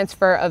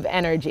transfer of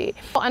energy.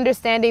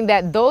 Understanding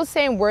that those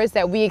same words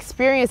that we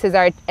experience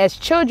as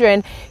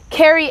children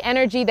carry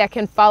energy that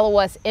can follow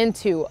us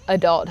into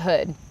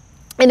adulthood.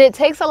 And it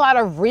takes a lot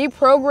of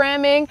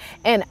reprogramming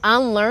and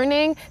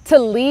unlearning to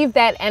leave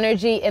that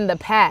energy in the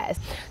past.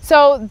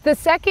 So the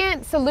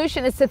second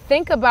solution is to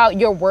think about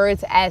your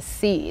words as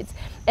seeds,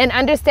 and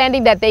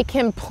understanding that they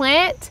can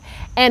plant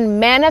and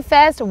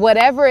manifest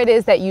whatever it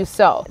is that you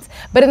sow.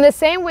 But in the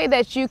same way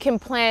that you can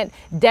plant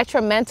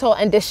detrimental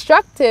and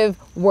destructive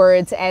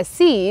words as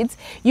seeds,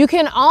 you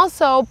can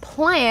also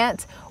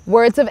plant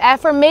words of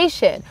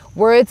affirmation,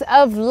 words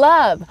of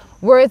love,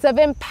 words of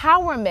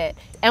empowerment.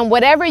 And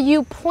whatever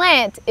you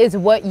plant is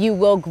what you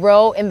will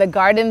grow in the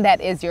garden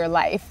that is your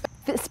life.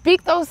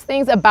 Speak those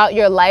things about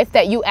your life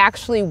that you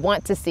actually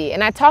want to see.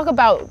 And I talk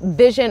about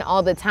vision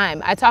all the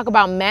time. I talk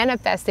about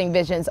manifesting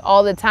visions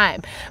all the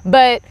time.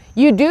 But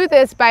you do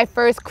this by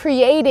first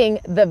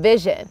creating the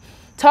vision.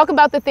 Talk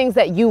about the things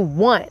that you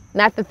want,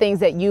 not the things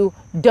that you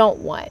don't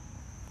want.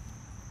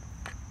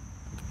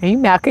 Are you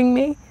mocking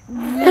me?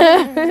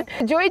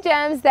 Joy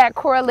gems that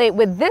correlate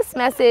with this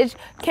message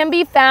can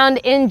be found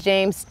in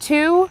James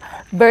 2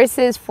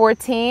 verses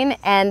 14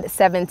 and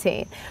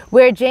 17,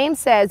 where James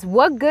says,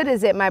 "What good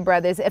is it, my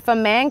brothers, if a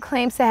man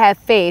claims to have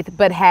faith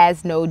but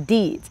has no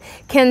deeds?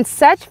 Can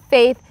such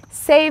faith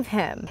save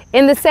him?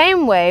 In the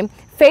same way,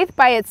 faith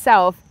by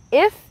itself,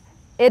 if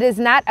it is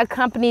not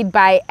accompanied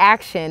by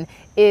action,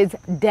 is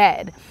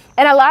dead."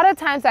 And a lot of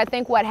times I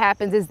think what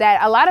happens is that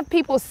a lot of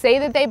people say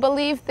that they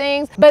believe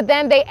things, but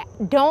then they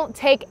don't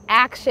take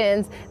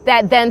actions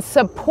that then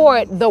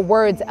support the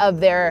words of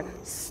their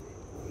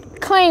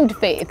claimed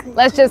faith.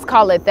 Let's just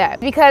call it that.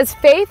 Because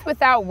faith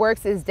without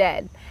works is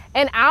dead.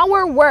 And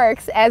our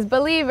works as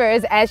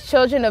believers, as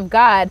children of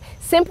God,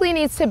 simply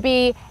needs to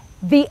be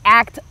the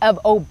act of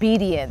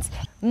obedience,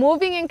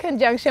 moving in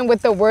conjunction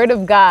with the word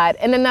of God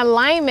and in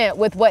alignment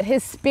with what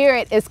his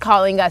spirit is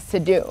calling us to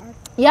do.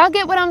 Y'all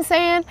get what I'm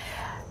saying?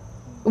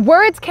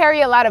 Words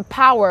carry a lot of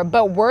power,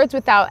 but words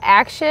without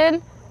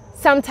action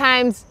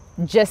sometimes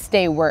just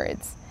stay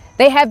words.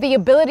 They have the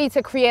ability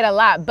to create a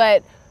lot,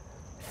 but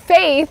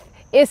faith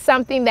is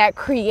something that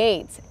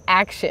creates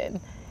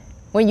action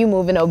when you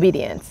move in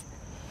obedience.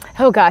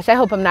 Oh gosh, I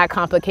hope I'm not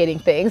complicating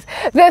things.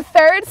 The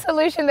third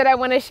solution that I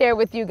want to share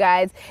with you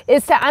guys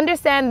is to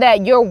understand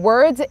that your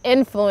words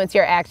influence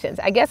your actions.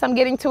 I guess I'm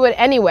getting to it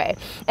anyway.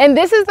 And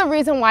this is the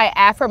reason why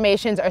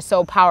affirmations are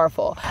so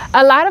powerful.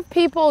 A lot of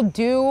people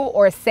do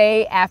or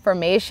say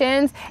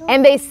affirmations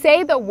and they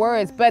say the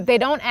words, but they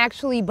don't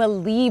actually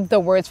believe the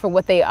words for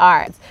what they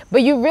are.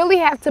 But you really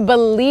have to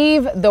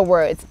believe the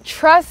words,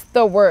 trust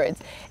the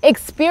words,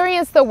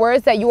 experience the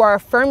words that you are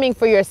affirming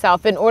for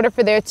yourself in order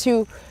for them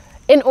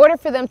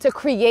to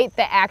create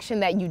the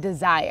action that you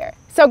desire.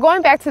 So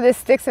going back to this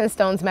sticks and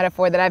stones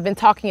metaphor that I've been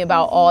talking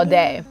about all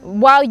day,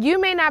 while you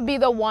may not be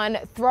the one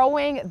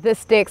throwing the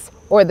sticks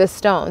or the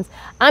stones,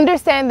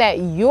 understand that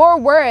your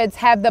words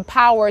have the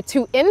power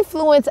to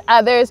influence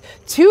others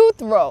to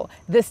throw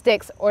the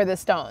sticks or the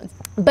stones.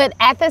 But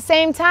at the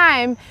same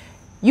time,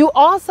 you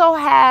also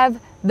have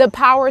the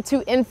power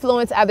to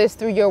influence others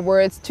through your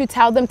words, to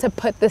tell them to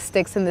put the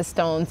sticks and the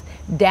stones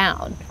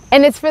down.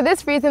 And it's for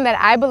this reason that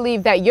I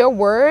believe that your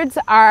words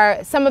are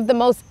some of the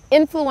most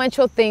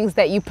influential things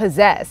that you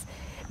possess,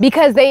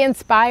 because they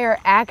inspire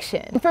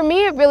action. For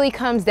me, it really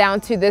comes down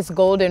to this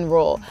golden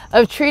rule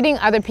of treating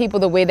other people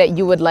the way that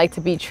you would like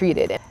to be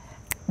treated.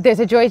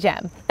 There's a joy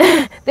gem.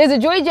 There's a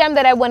joy gem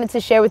that I wanted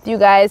to share with you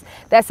guys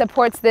that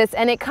supports this,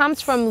 and it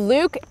comes from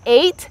Luke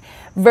 8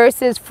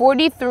 verses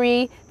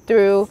 43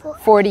 through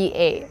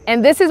 48.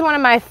 And this is one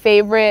of my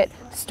favorite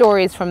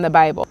stories from the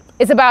Bible.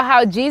 It's about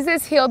how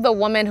Jesus healed the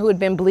woman who had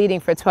been bleeding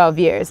for 12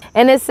 years.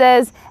 And it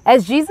says,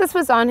 as Jesus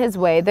was on his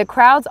way, the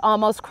crowds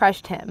almost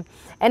crushed him.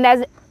 And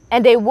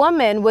a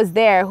woman was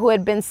there who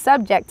had been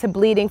subject to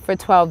bleeding for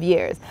 12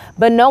 years,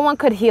 but no one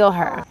could heal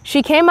her.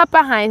 She came up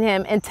behind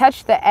him and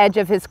touched the edge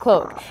of his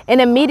cloak, and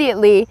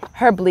immediately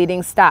her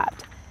bleeding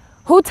stopped.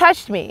 Who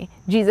touched me?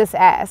 Jesus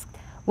asked.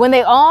 When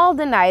they all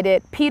denied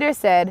it, Peter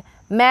said,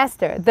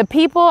 Master, the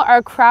people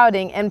are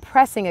crowding and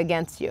pressing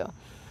against you.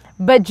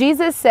 But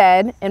Jesus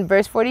said in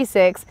verse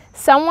 46,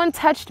 someone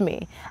touched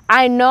me.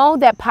 I know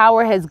that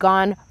power has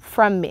gone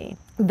from me.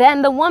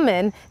 Then the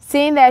woman,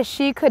 seeing that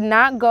she could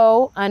not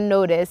go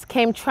unnoticed,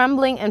 came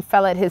trembling and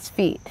fell at his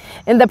feet.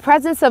 In the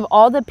presence of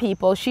all the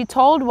people, she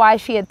told why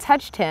she had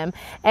touched him,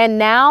 and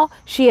now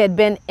she had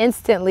been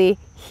instantly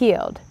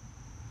healed.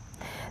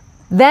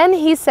 Then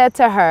he said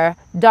to her,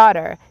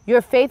 daughter,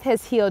 your faith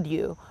has healed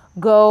you.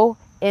 Go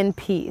in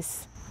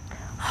peace.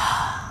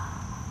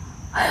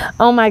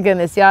 Oh my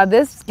goodness, y'all,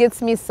 this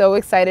gets me so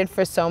excited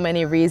for so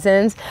many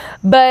reasons.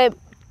 But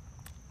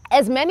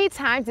as many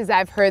times as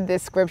I've heard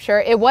this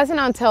scripture, it wasn't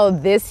until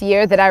this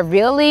year that I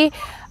really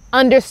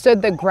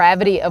understood the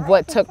gravity of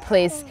what took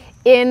place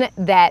in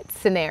that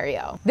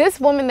scenario. This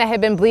woman that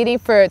had been bleeding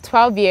for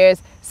 12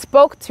 years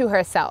spoke to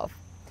herself.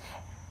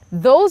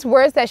 Those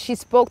words that she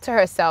spoke to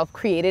herself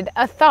created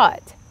a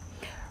thought.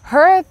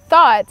 Her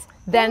thought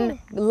then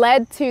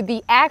led to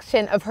the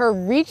action of her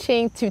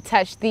reaching to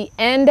touch the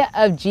end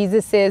of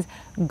Jesus's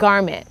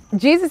garment.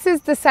 Jesus's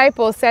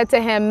disciples said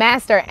to him,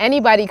 Master,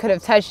 anybody could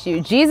have touched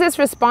you. Jesus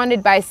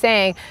responded by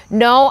saying,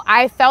 no,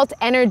 I felt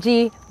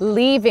energy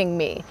leaving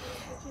me.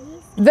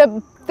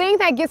 The thing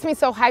that gets me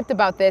so hyped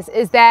about this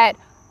is that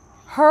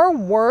her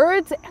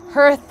words,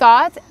 her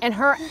thoughts, and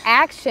her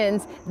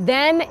actions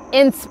then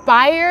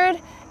inspired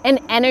an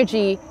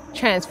energy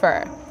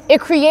transfer. It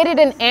created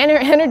an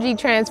energy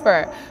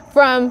transfer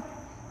from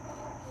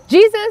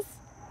Jesus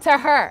to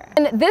her.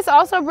 And this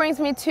also brings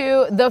me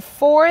to the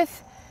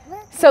fourth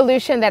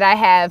solution that I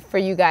have for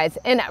you guys.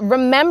 And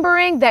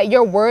remembering that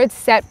your words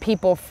set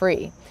people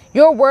free.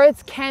 Your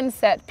words can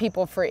set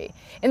people free.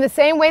 In the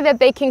same way that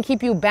they can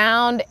keep you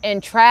bound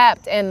and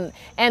trapped and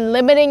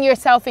limiting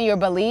yourself and your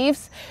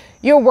beliefs,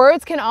 your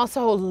words can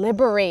also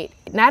liberate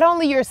not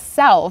only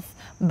yourself,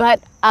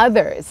 but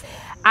others.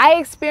 I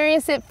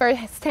experience it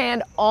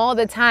firsthand all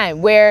the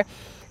time, where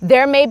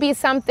there may be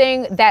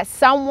something that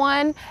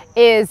someone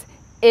is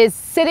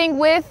sitting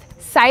with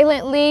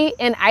silently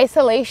in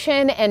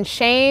isolation and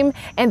shame,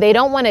 and they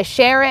don't want to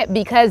share it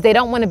because they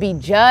don't want to be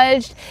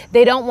judged.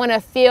 They don't want to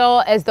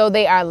feel as though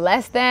they are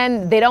less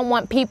than. They don't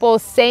want people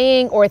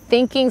saying or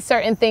thinking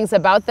certain things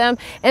about them.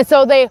 And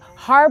so they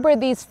harbor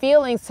these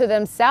feelings to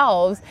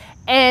themselves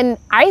and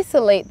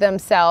isolate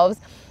themselves.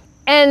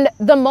 And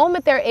the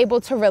moment they're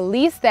able to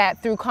release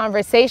that through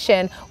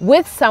conversation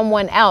with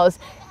someone else,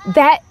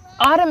 that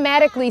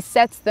automatically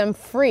sets them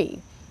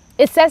free.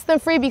 It sets them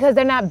free because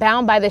they're not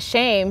bound by the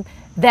shame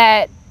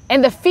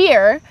and the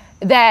fear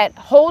that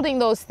holding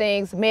those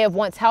things may have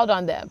once held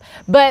on them.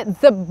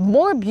 But the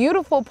more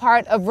beautiful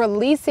part of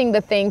releasing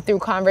the thing through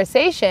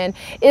conversation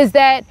is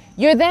that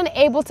you're then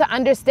able to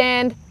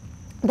understand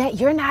that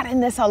you're not in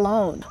this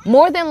alone.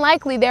 More than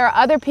likely, there are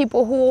other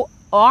people who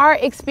are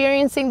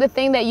experiencing the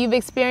thing that you've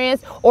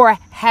experienced or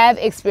have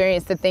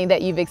experienced the thing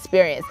that you've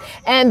experienced.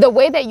 And the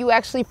way that you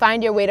actually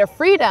find your way to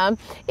freedom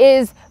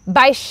is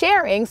by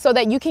sharing, so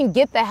that you can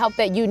get the help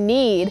that you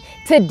need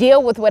to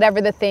deal with whatever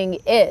the thing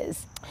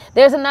is.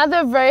 There's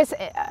another verse,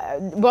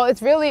 well,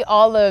 it's really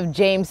all of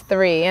James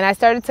 3, and I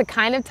started to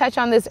kind of touch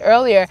on this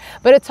earlier,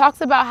 but it talks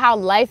about how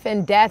life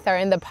and death are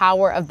in the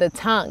power of the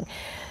tongue.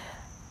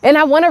 And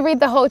I want to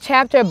read the whole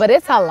chapter, but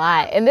it's a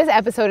lot, and this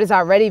episode is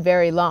already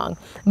very long.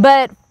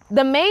 But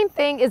the main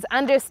thing is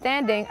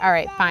understanding. All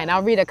right, fine,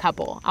 I'll read a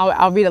couple.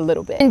 I'll read a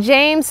little bit. In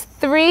James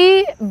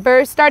 3,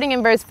 starting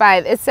in verse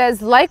 5, it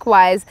says,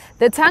 "Likewise,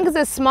 the tongue is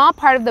a small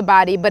part of the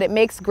body, but it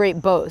makes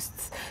great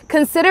boasts.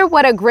 Consider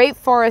what a great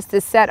forest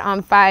is set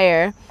on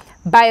fire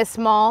by a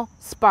small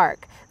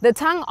spark. The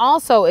tongue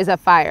also is a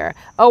fire,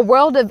 a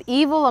world of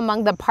evil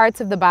among the parts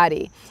of the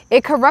body.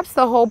 It corrupts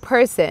the whole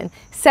person,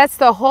 sets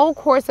the whole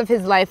course of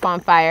his life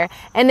on fire,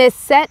 and is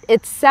set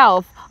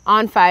itself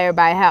on fire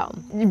by hell."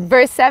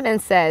 Verse 7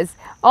 says,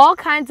 "All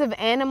kinds of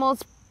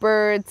animals,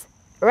 birds,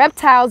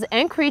 reptiles,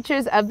 and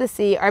creatures of the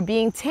sea are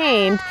being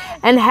tamed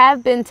and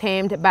have been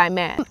tamed by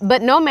man.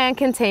 But no man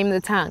can tame the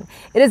tongue.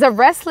 It is a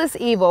restless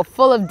evil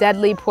full of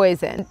deadly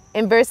poison."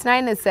 In verse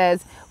 9 it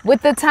says,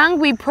 "With the tongue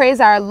we praise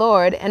our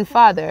Lord and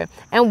Father,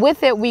 and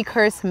with it we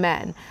curse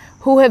men,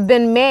 who have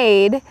been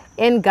made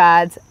in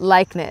God's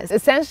likeness."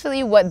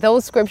 Essentially what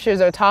those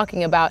scriptures are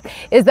talking about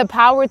is the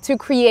power to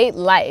create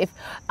life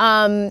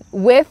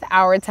with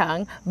our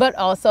tongue, but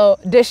also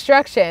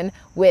destruction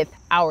with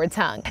our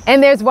tongue.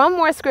 And there's one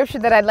more scripture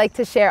that I'd like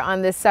to share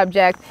on this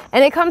subject,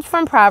 and it comes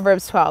from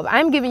Proverbs 12.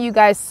 I'm giving you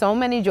guys so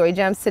many joy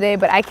gems today,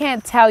 but I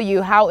can't tell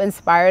you how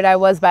inspired I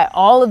was by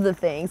all of the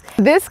things.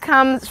 This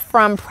comes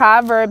from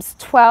Proverbs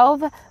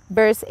 12,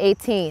 verse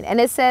 18, and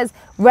it says,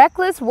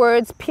 "Reckless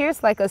words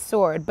pierce like a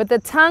sword, but the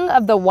tongue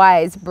of the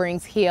wise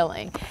brings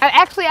healing."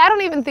 Actually, I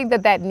don't even think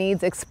that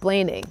needs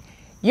explaining.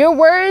 Your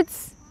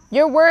words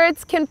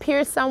can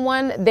pierce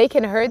someone. They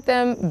can hurt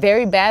them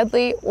very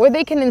badly, or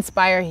they can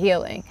inspire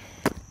healing.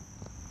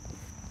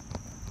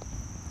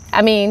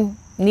 I mean,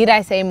 need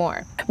I say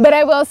more? But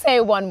I will say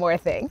one more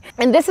thing.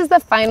 And this is the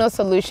final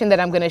solution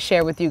that I'm going to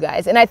share with you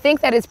guys. And I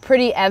think that it's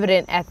pretty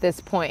evident at this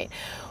point.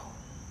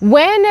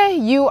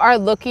 When you are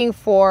looking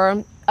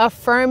for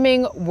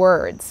affirming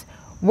words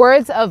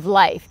of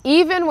life,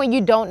 even when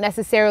you don't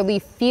necessarily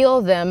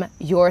feel them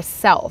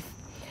yourself,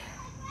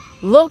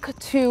 look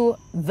to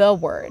the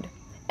word.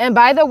 And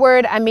by the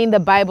word, I mean the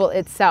Bible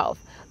itself.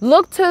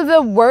 Look to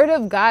the word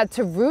of God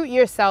to root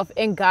yourself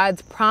in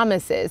God's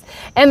promises.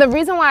 And the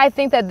reason why I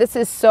think that this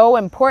is so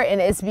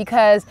important is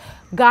because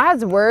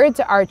God's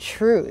words are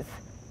truth.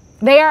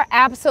 They are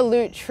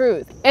absolute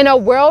truth. In a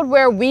world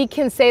where we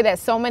can say that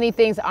so many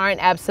things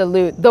aren't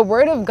absolute, the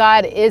word of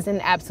God is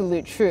an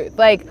absolute truth.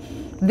 Like,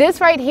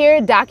 this right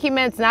here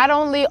documents not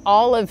only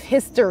all of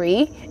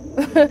history,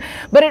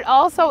 but it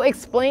also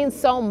explains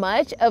so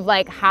much of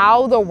like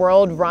how the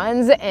world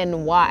runs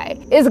and why.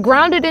 It's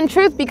grounded in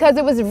truth because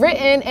it was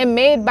written and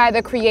made by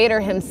the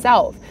Creator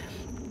himself.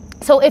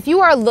 So if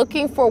you are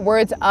looking for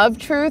words of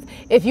truth,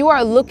 if you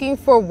are looking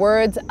for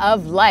words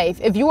of life,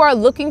 if you are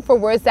looking for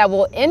words that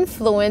will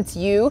influence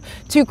you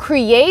to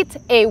create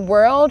a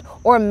world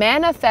or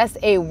manifest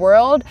a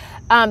world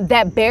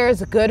that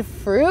bears good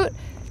fruit,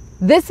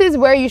 this is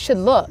where you should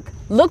look.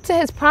 Look to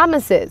his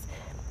promises.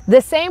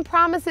 The same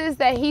promises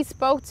that he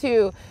spoke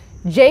to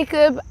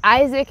Jacob,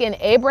 Isaac, and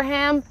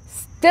Abraham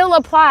still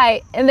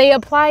apply, and they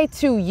apply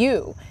to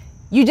you.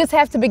 You just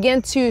have to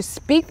begin to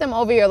speak them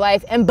over your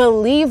life and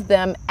believe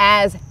them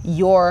as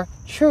your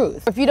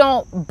truth. If you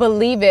don't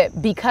believe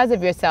it because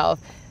of yourself,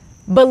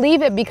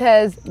 Believe it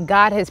because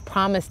God has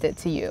promised it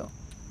to you.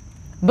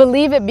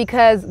 Believe it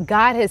because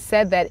God has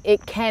said that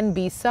it can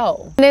be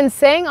so. And in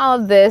saying all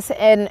of this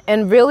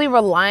and really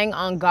relying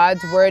on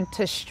God's word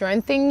to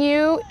strengthen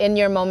you in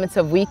your moments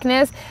of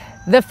weakness,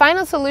 the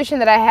final solution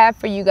that I have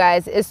for you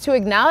guys is to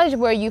acknowledge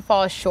where you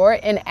fall short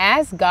and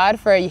ask God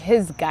for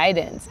his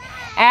guidance.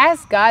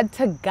 Ask God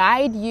to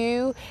guide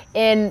you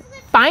in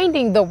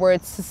finding the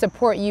words to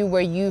support you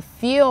where you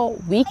feel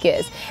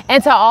weakest,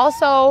 and to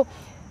also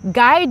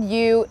guide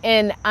you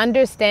in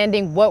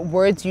understanding what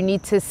words you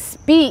need to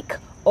speak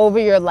over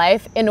your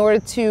life in order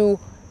to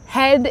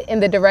head in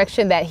the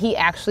direction that he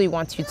actually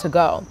wants you to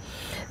go.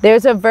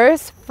 There's a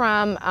verse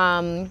from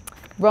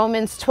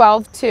Romans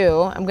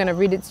 12:2. I'm going to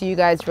read it to you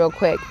guys real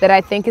quick, that I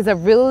think is a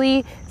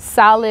really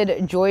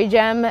solid joy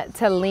gem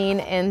to lean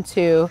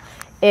into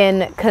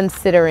in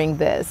considering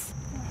this.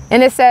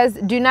 And it says,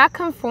 "Do not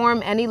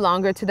conform any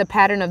longer to the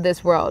pattern of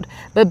this world,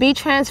 but be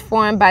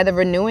transformed by the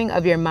renewing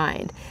of your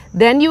mind.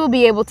 Then you will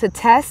be able to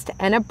test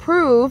and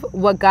approve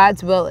what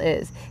God's will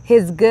is,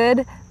 his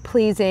good,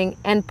 pleasing,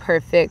 and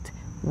perfect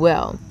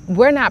will."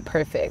 We're not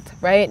perfect,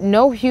 right?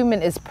 No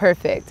human is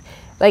perfect.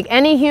 Like,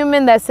 any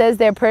human that says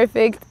they're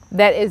perfect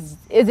that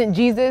isn't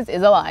Jesus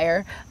is a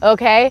liar,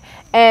 okay?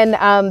 And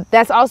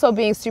that's also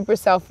being super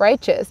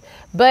self-righteous.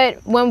 But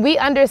when we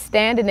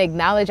understand and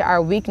acknowledge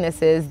our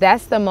weaknesses,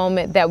 that's the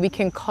moment that we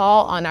can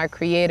call on our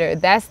Creator.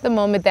 That's the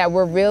moment that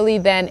we're really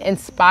then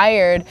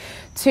inspired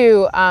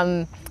to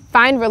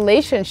find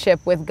relationship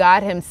with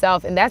God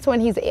himself. And that's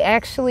when he's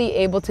actually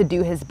able to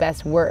do his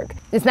best work.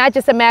 It's not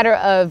just a matter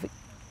of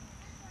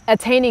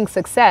attaining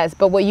success,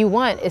 but what you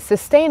want is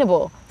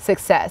sustainable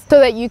success, so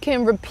that you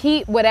can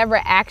repeat whatever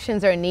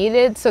actions are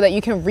needed so that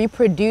you can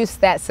reproduce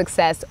that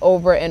success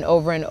over and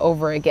over and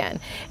over again.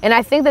 And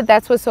I think that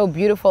that's what's so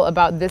beautiful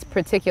about this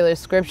particular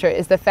scripture,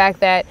 is the fact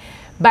that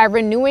by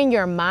renewing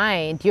your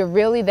mind, you're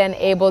really then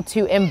able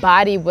to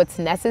embody what's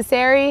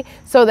necessary,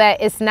 so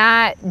that it's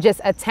not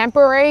just a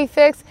temporary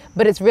fix,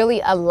 but it's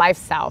really a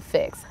lifestyle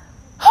fix.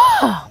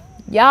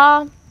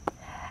 Y'all,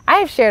 I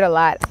have shared a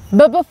lot,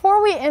 but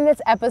before we end this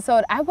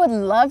episode, I would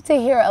love to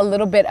hear a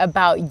little bit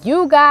about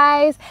you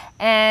guys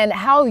and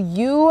how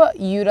you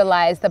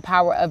utilize the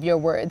power of your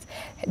words.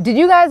 Did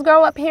you guys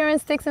grow up hearing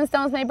sticks and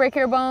stones may break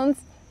your bones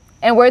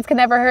and words can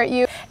never hurt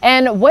you?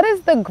 And what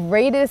is the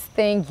greatest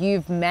thing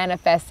you've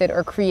manifested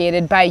or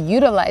created by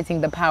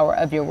utilizing the power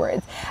of your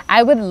words?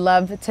 I would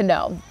love to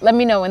know. Let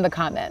me know in the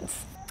comments.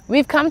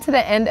 We've come to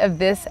the end of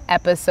this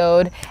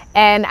episode,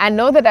 and I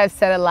know that I've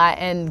said a lot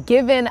and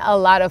given a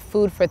lot of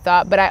food for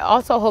thought, but I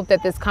also hope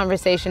that this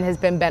conversation has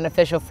been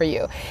beneficial for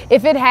you.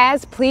 If it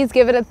has, please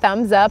give it a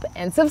thumbs up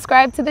and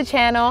subscribe to the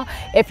channel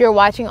if you're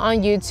watching on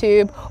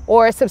YouTube,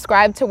 or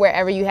subscribe to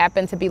wherever you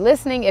happen to be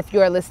listening if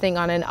you are listening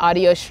on an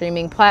audio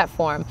streaming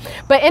platform.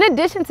 But in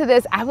addition to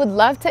this, I would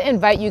love to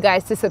invite you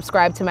guys to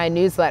subscribe to my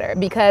newsletter,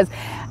 because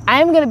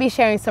I'm going to be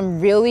sharing some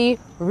really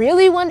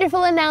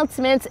wonderful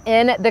announcements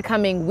in the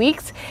coming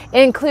weeks,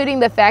 including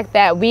the fact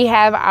that we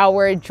have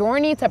our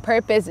JOYrney To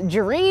Purpose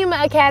Dream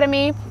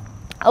Academy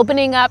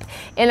opening up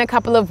in a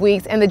couple of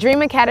weeks. And the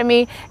Dream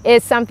Academy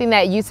is something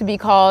that used to be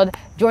called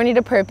JOYrney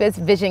To Purpose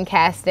Vision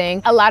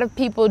Casting. A lot of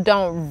people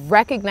don't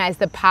recognize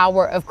the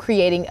power of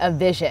creating a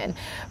vision,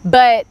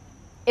 but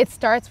it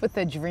starts with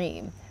a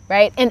dream,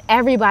 right? And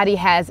everybody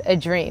has a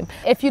dream.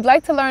 If you'd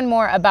like to learn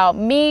more about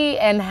me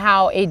and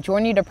how a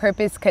JOYrney To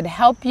Purpose could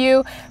help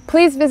you,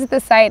 please visit the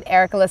site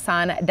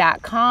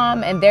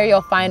ericalasan.com, and there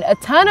you'll find a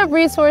ton of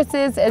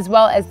resources, as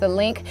well as the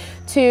link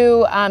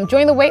to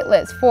join the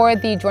waitlist for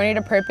the JOYrney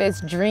To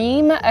Purpose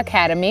Dream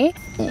Academy.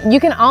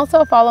 You can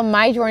also follow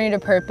my JOYrney To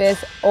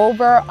Purpose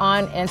over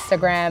on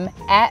Instagram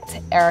at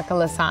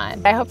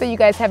 @ericalasan. I hope that you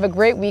guys have a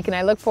great week, and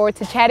I look forward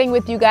to chatting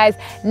with you guys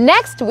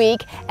next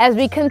week as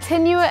we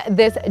continue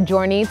this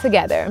journey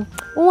together,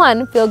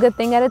 one feel-good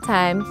thing at a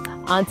time.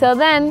 Until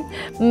then,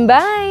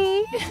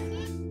 bye.